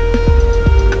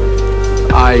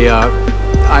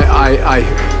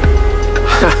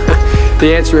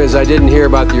 The answer is I didn't hear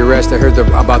about the arrest. I heard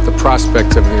about the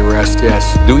prospect of the arrest,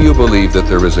 yes. Do you believe that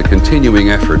there is a continuing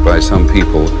effort by some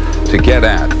people to get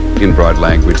at, in broad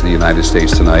language, the United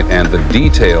States tonight, and the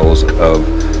details of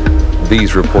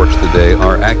these reports today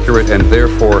are accurate, and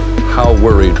therefore, how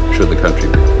worried should the country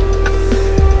be?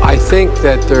 I think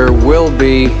that there will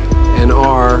be and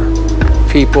are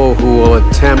people who will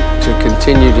attempt to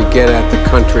continue to get at the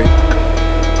country.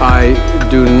 I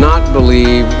do not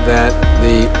believe that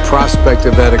the prospect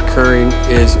of that occurring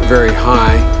is very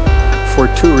high for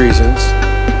 2 reasons.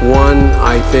 One,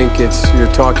 I think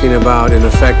you're talking about, in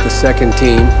effect, the second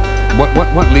team.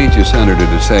 What leads you, Senator,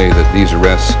 to say that these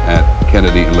arrests at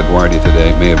Kennedy and LaGuardia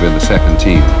today may have been the second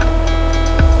team?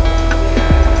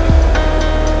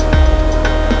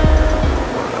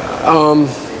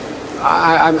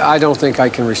 I don't think I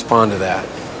can respond to that.